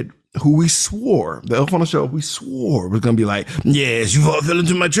redhead, who we swore, the elf on the shelf, we swore was gonna be like, yes, you all fell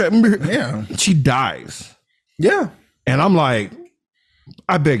into my trap. Yeah. She dies. Yeah. And I'm like,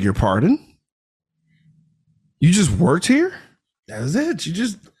 I beg your pardon? You just worked here? That was it. She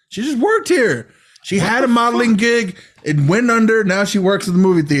just worked here. She had a modeling gig. It went under. Now she works at the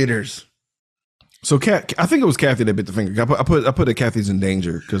movie theaters. So I think it was Kathy that bit the finger. I put that Kathy's in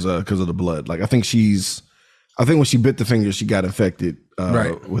danger because of the blood. Like I think when she bit the finger, she got infected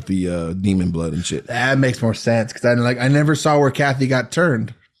right. with the demon blood and shit. That makes more sense because I never saw where Kathy got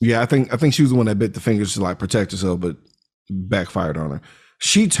turned. Yeah, I think she was the one that bit the fingers to like protect herself, but backfired on her.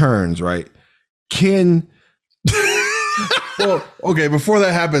 She turns right. Ken. Well, okay, before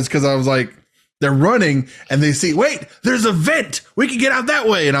that happens, because I was like, they're running and they see, wait, there's a vent. We can get out that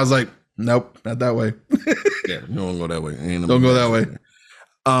way. And I was like, nope, not that way. Yeah, you don't go that way. Don't go that way.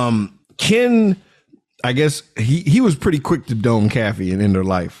 Ken, I guess he was pretty quick to dome Kathy and end her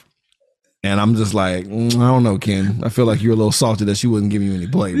life. And I'm just like, I don't know, Ken. I feel like you're a little salty that she wouldn't give you any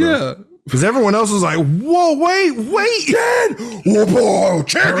play, bro. Yeah. Because everyone else was like, whoa, wait. Ken! Whoa,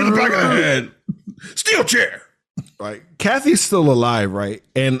 chair to the back of the head. Steel chair. Like Kathy's still alive, right?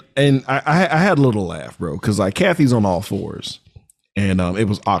 And I had a little laugh, bro, because like Kathy's on all fours, and it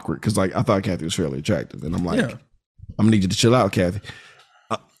was awkward because like I thought Kathy was fairly attractive, and I'm like, I'm gonna need you to chill out, Kathy.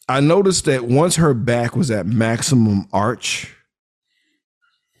 I noticed that once her back was at maximum arch,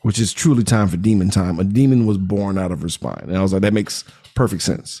 which is truly time for demon time, a demon was born out of her spine, and I was like, that makes perfect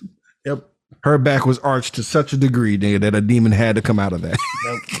sense. Yep. Her back was arched to such a degree, nigga, that a demon had to come out of that.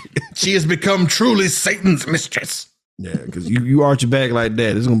 She has become truly Satan's mistress. Yeah, because you arch your back like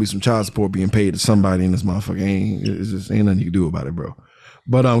that, there's gonna be some child support being paid to somebody in this motherfucker. Ain't nothing you can do about it, bro.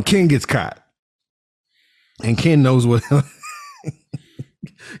 But Ken gets caught, and Ken knows what.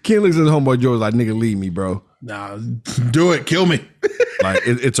 Ken looks at his homeboy George like, "Nigga, leave me, bro. Nah, do it, kill me. Like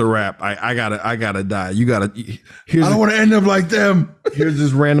it's a wrap. I gotta die. You gotta. I don't want to end up like them. Here's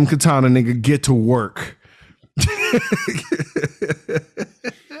this random katana, nigga. Get to work."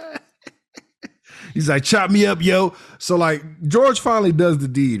 He's like, chop me up, yo. So like George finally does the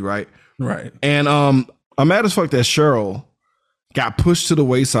deed, right? Right. And I'm mad as fuck that Cheryl got pushed to the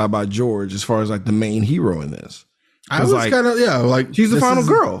wayside by George as far as like the main hero in this. I was like, kind of like she's the final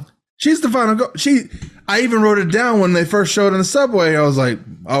girl. She's the final girl. I even wrote it down when they first showed in the subway. I was like,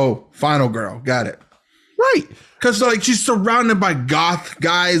 oh, final girl. Got it. Right. Because like she's surrounded by goth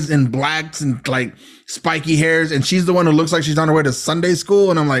guys and blacks and like spiky hairs, and she's the one who looks like she's on her way to Sunday school.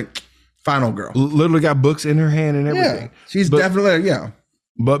 And I'm like, final girl. Literally got books in her hand and everything. Yeah, she's definitely,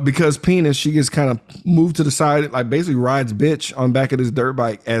 But because Penis, she gets kind of moved to the side, like basically rides bitch on back of this dirt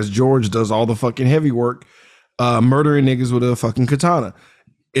bike as George does all the fucking heavy work, murdering niggas with a fucking katana.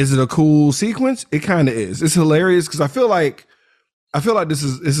 Is it a cool sequence? It kind of is. It's hilarious because I feel like this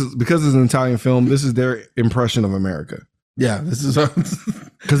is because it's an Italian film. This is their impression of America. Yeah, this is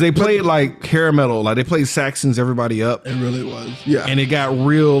because they played like hair metal, like they played Saxons everybody up. It really was, yeah. And it got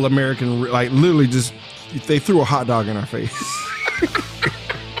real American, like literally just they threw a hot dog in our face.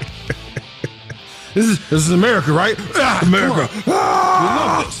 This is America, right? America. We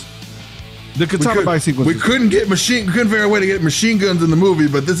love this. The katana bike sequence. We couldn't figure out a way to get machine guns in the movie,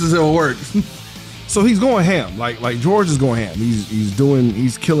 but this is how it works. So he's going ham, like George is going ham.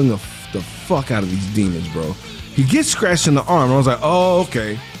 He's killing the fuck out of these demons, bro. He gets scratched in the arm. And I was like, oh,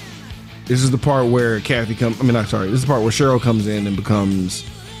 okay. This is the part where Kathy comes. I mean, not sorry. This is the part where Cheryl comes in and becomes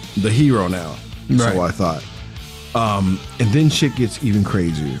the hero now. Right. So I thought. And then shit gets even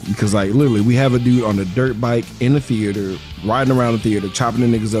crazier because, like, literally, we have a dude on a dirt bike in the theater, riding around the theater, chopping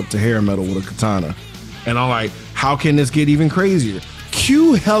the niggas up to hair metal with a katana. And I'm like, how can this get even crazier?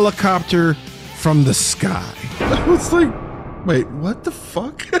 Cue helicopter from the sky. I was like, wait, what the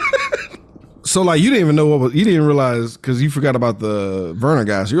fuck? So, like, you didn't even know you didn't realize because you forgot about the Werner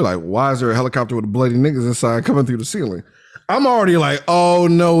guy. So you're like, why is there a helicopter with bloody niggas inside coming through the ceiling? I'm already like, oh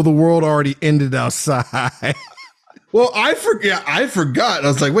no, the world already ended outside. Well, I forgot. I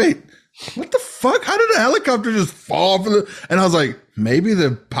was like, wait, what the fuck? How did a helicopter just fall from and I was like, maybe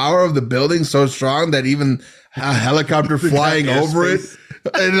the power of the building's so strong that even a helicopter flying over it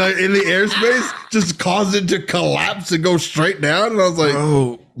and like in the airspace just caused it to collapse and go straight down. And I was like,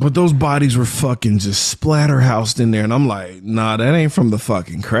 oh, but those bodies were fucking just splatterhoused in there. And I'm like, nah, that ain't from the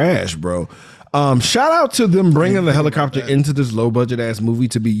fucking crash, bro. Shout out to them bringing the helicopter into this low budget ass movie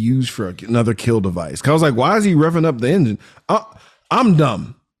to be used for another kill device. Cause I was like, why is he revving up the engine? I'm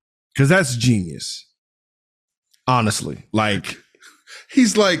dumb. Cause that's genius. Honestly, like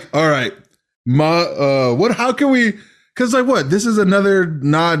he's like, all right, how can we, cause like what, this is another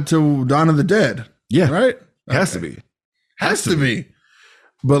nod to Dawn of the Dead. Yeah. Right. Has to be. Has to be.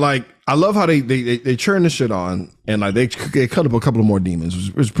 But like, I love how they churn this shit on and like they cut up a couple of more demons.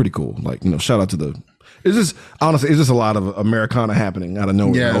 It was pretty cool. Like, you know, shout out to it's just a lot of Americana happening out of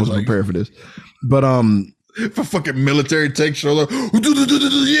nowhere. Yeah, I was like, prepared for this. But if a fucking military tank shows up,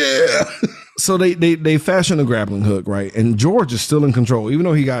 yeah. So they fashion a grappling hook, right? And George is still in control, even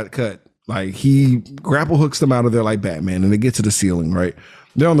though he got cut. Like he grapple hooks them out of there like Batman, and they get to the ceiling, right?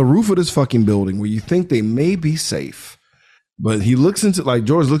 They're on the roof of this fucking building where you think they may be safe. But he looks into, like,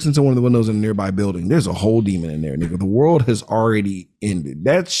 George looks into one of the windows in a nearby building. There's a whole demon in there, nigga. The world has already ended.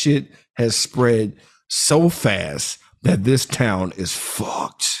 That shit has spread so fast that this town is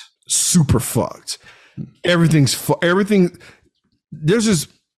fucked. Super fucked. Everything. There's just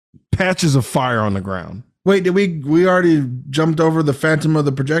patches of fire on the ground. Wait, did we already jumped over the Phantom of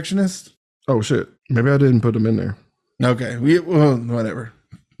the Projectionist? Oh, shit. Maybe I didn't put him in there. Okay. Well, whatever.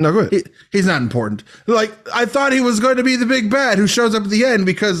 No, go ahead. He's not important. Like, I thought he was going to be the big bad who shows up at the end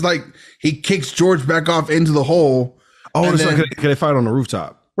because, like, he kicks George back off into the hole. Oh, and then, can they fight on the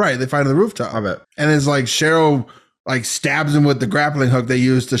rooftop? Right, they fight on the rooftop. I bet. And it's like Cheryl, like, stabs him with the grappling hook they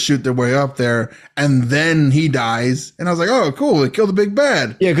used to shoot their way up there, and then he dies. And I was like, oh, cool, they killed the big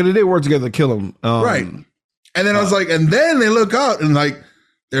bad. Yeah, because they did work together to kill him. Right. And then I was like, and then they look out, and, like,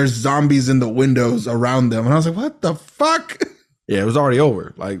 there's zombies in the windows around them. And I was like, what the fuck? Yeah, it was already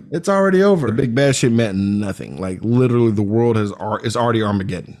over. Like, it's already over. The big bad shit meant nothing. Like, literally, the world is already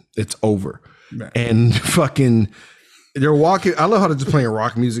Armageddon. It's over. Right. And fucking, they're walking. I love how they're just playing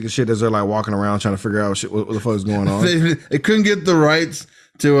rock music and shit as they're like walking around trying to figure out shit, what the fuck is going on. They couldn't get the rights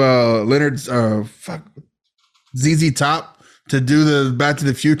to Leonard's ZZ Top to do the Back to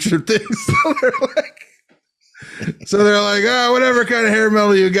the Future thing. So they're like, oh, whatever kind of hair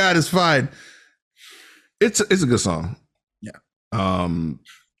metal you got is fine. It's a good song.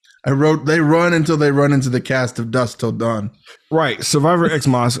 They run until they run into the cast of Dusk Till Dawn. Right. Survivor Ex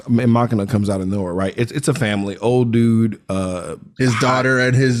Machina comes out of nowhere, right? It's a family. Old dude, his daughter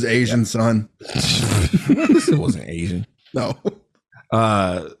and his Asian son. It wasn't Asian. No.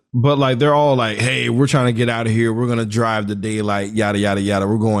 But like they're all like, hey, we're trying to get out of here. We're gonna drive the daylight, yada yada yada.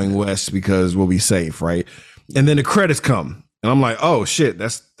 We're going west because we'll be safe, right? And then the credits come. And I'm like, oh shit,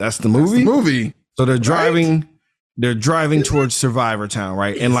 that's the movie? That's the movie. So they're driving. Right? They're driving towards Survivor Town,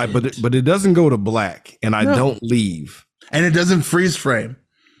 right? And like, but it doesn't go to black, and I don't leave, and it doesn't freeze frame,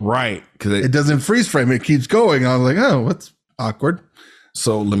 right? Because it doesn't freeze frame; it keeps going. I was like, oh, what's awkward?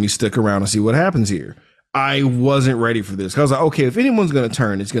 So let me stick around and see what happens here. I wasn't ready for this. I was like, okay, if anyone's gonna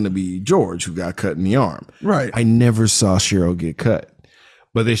turn, it's gonna be George who got cut in the arm. Right. I never saw Cheryl get cut.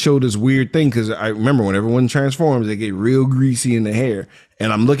 But they showed this weird thing because I remember when everyone transforms, they get real greasy in the hair.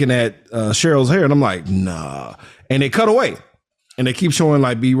 And I'm looking at Cheryl's hair and I'm like, nah. And they cut away. And they keep showing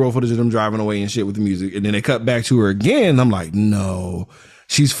like B-roll footage of them driving away and shit with the music. And then they cut back to her again. I'm like, no,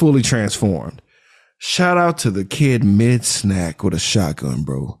 she's fully transformed. Shout out to the kid mid-snack with a shotgun,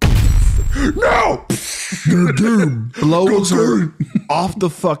 bro. No! Dude blows her off the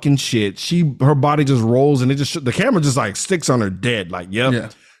fucking shit. Her body just rolls and the camera just like sticks on her dead. Like, yep. Yeah.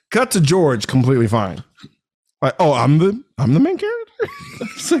 Cut to George, completely fine. Like, oh, I'm the main character?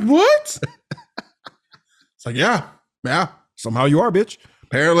 It's like, what? It's like, yeah. Somehow you are, bitch.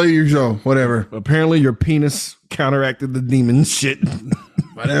 Apparently you whatever. Apparently your penis counteracted the demon shit.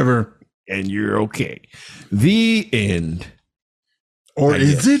 Whatever. and you're okay. The end. Or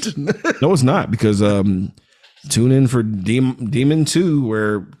is it? No, it's not, because tune in for Demon 2,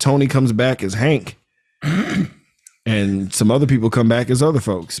 where Tony comes back as Hank and some other people come back as other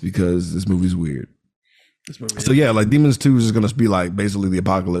folks, because this movie's weird. So yeah, like Demons 2 is going to be like basically the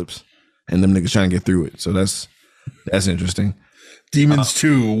apocalypse and them niggas trying to get through it. So that's interesting. Demons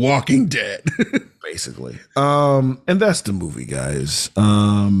 2, Walking Dead. Basically. And that's the movie, guys.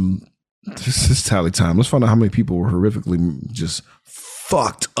 This is tally time. Let's find out how many people were horrifically just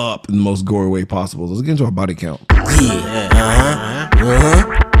fucked up in the most gory way possible. Let's get into our body count. That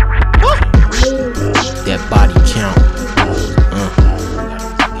body count.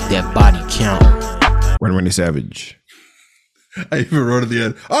 That body count. Randy Savage. I even wrote at the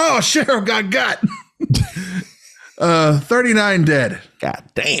end, oh, Cheryl got 39 dead. God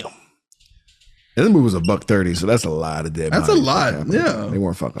damn. And this movie was $130, so that's a lot of dead. That's bodies. a lot. Yeah. They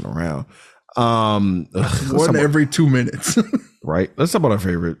weren't fucking around. One every 2 minutes. Right. Let's talk about our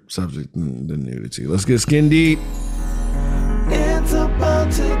favorite subject in the nudity. Let's get skin deep. It's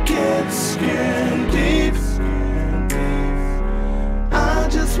about to get skin deep. I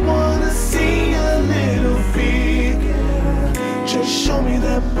just wanna see a little feet. Just show me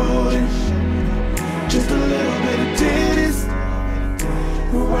that booty. Just a little bit of titties.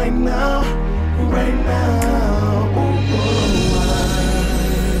 Right now.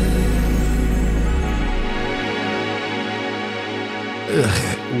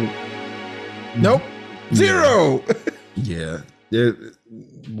 Nope. 0. Yeah.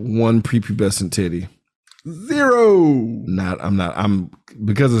 One prepubescent titty. 0. I'm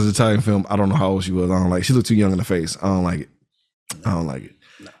because it's an Italian film, I don't know how old she was. I don't like, she looked too young in the face. I don't like it.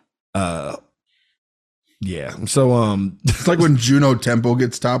 Yeah. So it's like when Juno Temple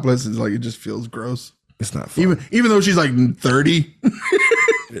gets topless, it's like it just feels gross. It's not fun. Even though she's like 30.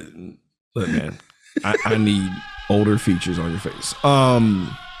 Look, man, I need older features on your face.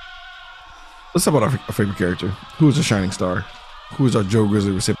 Let's talk about our favorite character. Who is the shining star? Who is our Joe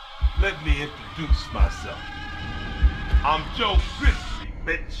Grizzly recipient? Let me introduce myself. I'm Joe Grizzly,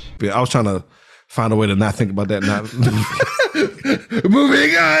 bitch. I was trying to find a way to not think about that.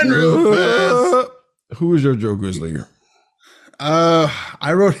 Moving on real fast. Who is your Joe Grizzly?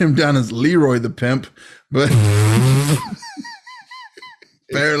 I wrote him down as Leroy the Pimp, but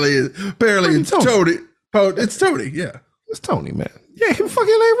apparently it's Tony. It's Tony, yeah. It's Tony, man. Yeah, he fucking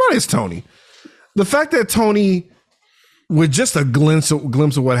ain't right. It's Tony. The fact that Tony, with just a glimpse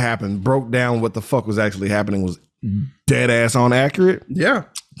of what happened, broke down what the fuck was actually happening was dead ass on accurate. Yeah.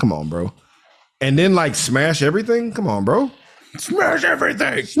 Come on, bro. And then like smash everything. Come on, bro. Smash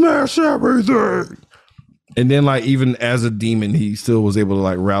everything. Smash everything. And then like even as a demon, he still was able to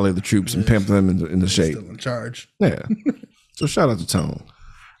like rally the troops and pimp them into shape. Still in charge. Yeah. So shout out to Tone.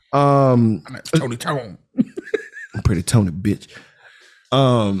 I'm at Tony Tone. I'm pretty Tony, bitch.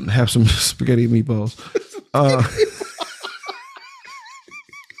 Have some spaghetti and meatballs.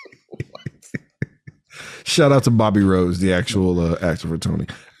 Shout out to Bobby Rose, the actual actor for Tony.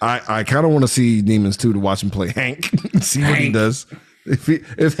 I kind of want to see Demons 2 to watch him play Hank. See what he does.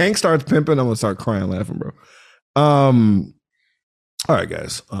 If Hank starts pimping, I'm gonna start crying laughing, bro. All right,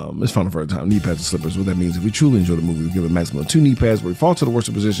 guys. It's final for our time. Knee pads and slippers. What that means, if we truly enjoy the movie, we give a maximum of 2 knee pads where we fall to the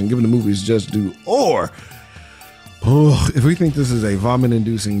worst position, given the movie is just due, or if we think this is a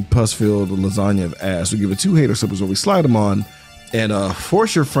vomit-inducing, pus-filled lasagna of ass, we give it 2 hater slippers where we slide them on and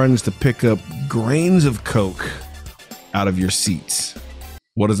force your friends to pick up grains of Coke out of your seats.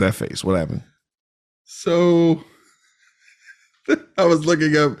 What is that face? What happened? So I was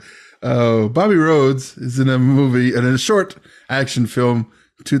looking up Bobby Rhodes is in a movie, in a short action film,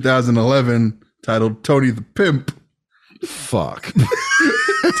 2011, titled Tony the Pimp. Fuck.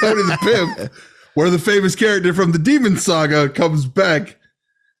 Tony the Pimp, where the famous character from the Demon Saga comes back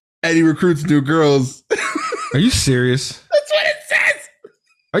and he recruits new girls. Are you serious? That's what it says.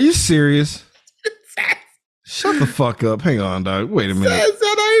 Are you serious? Shut the fuck up. Hang on, dog. Wait a minute. It says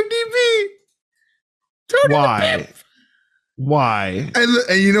on IMDb. Tony Why? the Pimp. Why?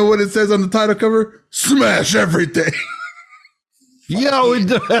 And you know what it says on the title cover? Smash everything. Yo,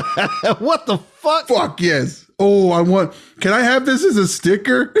 what the fuck? Fuck yes. Oh, can I have this as a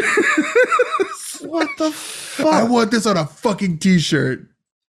sticker? What the fuck? I want this on a fucking t-shirt.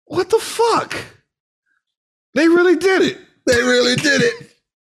 What the fuck? They really did it. They really did it.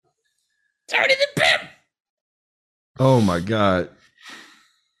 Tony the Pimp. Oh my God.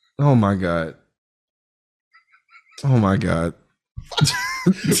 Oh my God. Oh my God.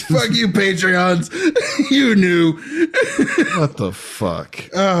 Fuck you, Patreons. You knew. What the fuck?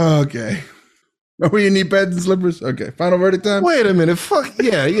 Oh, okay. Are we in knee pads and slippers? Okay, final verdict time. Wait a minute. Fuck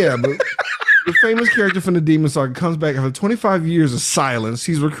yeah, but the famous character from the Demon Saga comes back after 25 years of silence.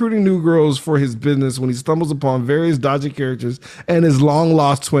 He's recruiting new girls for his business when he stumbles upon various dodgy characters and his long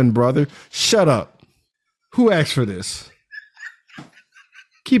lost twin brother. Shut up. Who asked for this?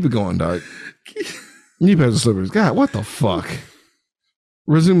 Keep it going, Dark. Knee pads and slippers. God, what the fuck?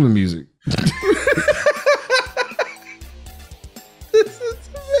 Resume the music. This is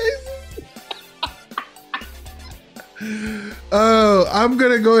amazing. Oh, I'm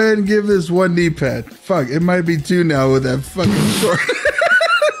gonna go ahead and give this one knee pad. Fuck, it might be two now with that fucking short.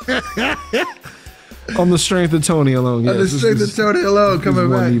 On the strength of Tony alone. On the strength of Tony alone coming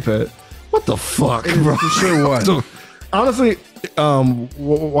back. Knee pad. What the fuck, bro? For sure one. So, honestly,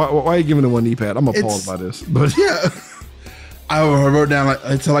 why are you giving it one knee pad? I'm appalled by this. But yeah. I wrote down like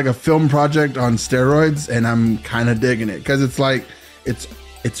it's like a film project on steroids, and I'm kind of digging it because it's like it's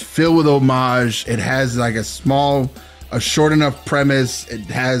filled with homage. It has like a short enough premise. It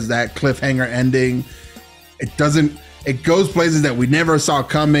has that cliffhanger ending. It goes places that we never saw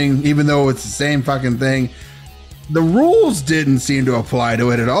coming, even though it's the same fucking thing. The rules didn't seem to apply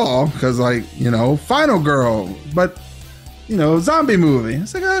to it at all because, like, Final Girl, but zombie movie.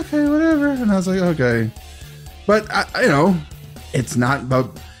 It's like, okay, whatever, and I was like, okay, but it's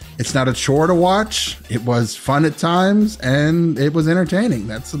not a chore to watch. It was fun at times, and it was entertaining.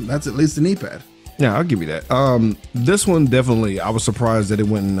 That's at least a knee pad. Yeah, I'll give you that. This one definitely, I was surprised that it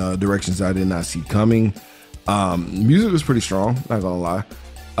went in directions I did not see coming. Music was pretty strong, not gonna lie.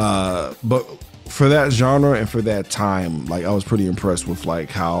 But for that genre and for that time, like, I was pretty impressed with like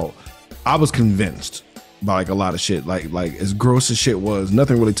how I was convinced by like a lot of shit. Like as gross as shit was,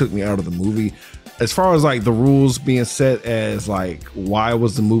 nothing really took me out of the movie. As far as like the rules being set as like why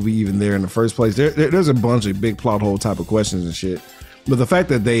was the movie even there in the first place, there's a bunch of big plot hole type of questions and shit. But the fact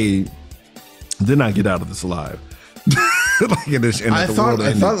that they did not get out of this alive. I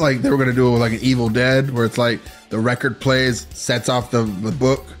thought like they were gonna do it with like an Evil Dead, where it's like the record plays, sets off the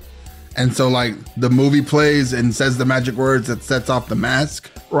book, and so like the movie plays and says the magic words that sets off the mask.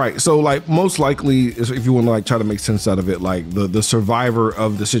 Right. So like most likely, if you want to like try to make sense out of it, like the survivor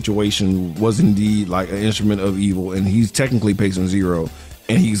of the situation was indeed like an instrument of evil, and he's technically patient zero,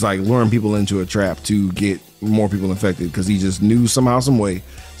 and he's like luring people into a trap to get more people infected because he just knew somehow, some way,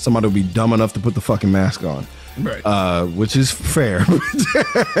 somebody would be dumb enough to put the fucking mask on. Right. Which is fair.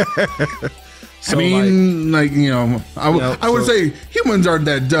 So, I would say humans aren't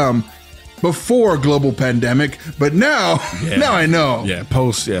that dumb before global pandemic, but now I know. Yeah,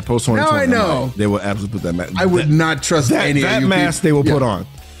 post 2020. Now I know. They will absolutely put that mask. I would not trust any that of you mask people. They will put on.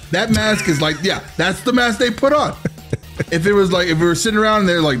 That mask is like, that's the mask they put on. If it was like, if we were sitting around and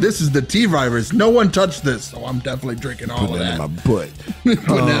they're like, this is the T virus, no one touched this, so I'm definitely drinking all of that. In my butt.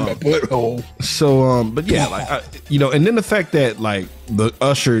 Putting that in my butt hole. So, but yeah, like, and then the fact that like the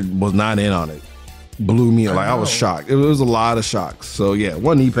usher was not in on it blew me. Like I was shocked. It was a lot of shocks. So yeah,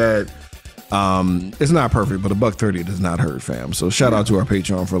 one knee pad. It's not perfect, but $1.30 does not hurt, fam. So shout out to our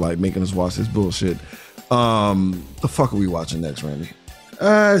Patreon for like making us watch this bullshit. The fuck are we watching next, Randy?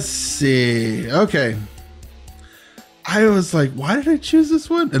 Let's see. Okay. I was like, why did I choose this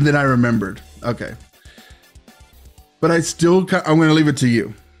one? And then I remembered. Okay. But I'm going to leave it to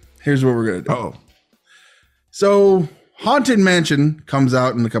you. Here's what we're going to do. Oh. So Haunted Mansion comes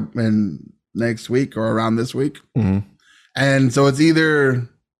out in next week or around this week. Mm-hmm. And so it's either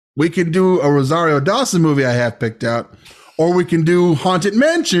we can do a Rosario Dawson movie I have picked out, or we can do Haunted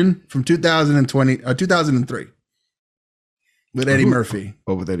Mansion from 2003 with Eddie Murphy.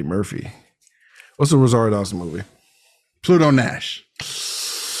 Oh, with Eddie Murphy. What's the Rosario Dawson movie? Pluto Nash.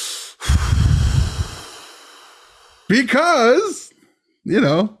 Because, Eddie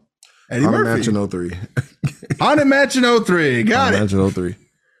Haunted Murphy. Mansion 03. Haunted Mansion 03. Got Haunted it. Mansion 03.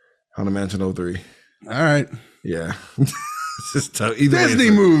 Haunted Mansion 03. All right. Yeah. It's just tough. Disney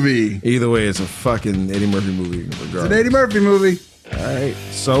movie. Either way, it's a fucking Eddie Murphy movie. It's an Eddie Murphy movie. All right.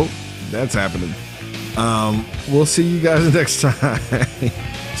 So that's happening. We'll see you guys next time.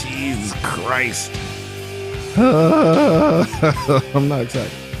 Jesus Christ. I'm not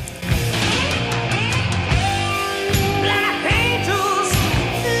excited.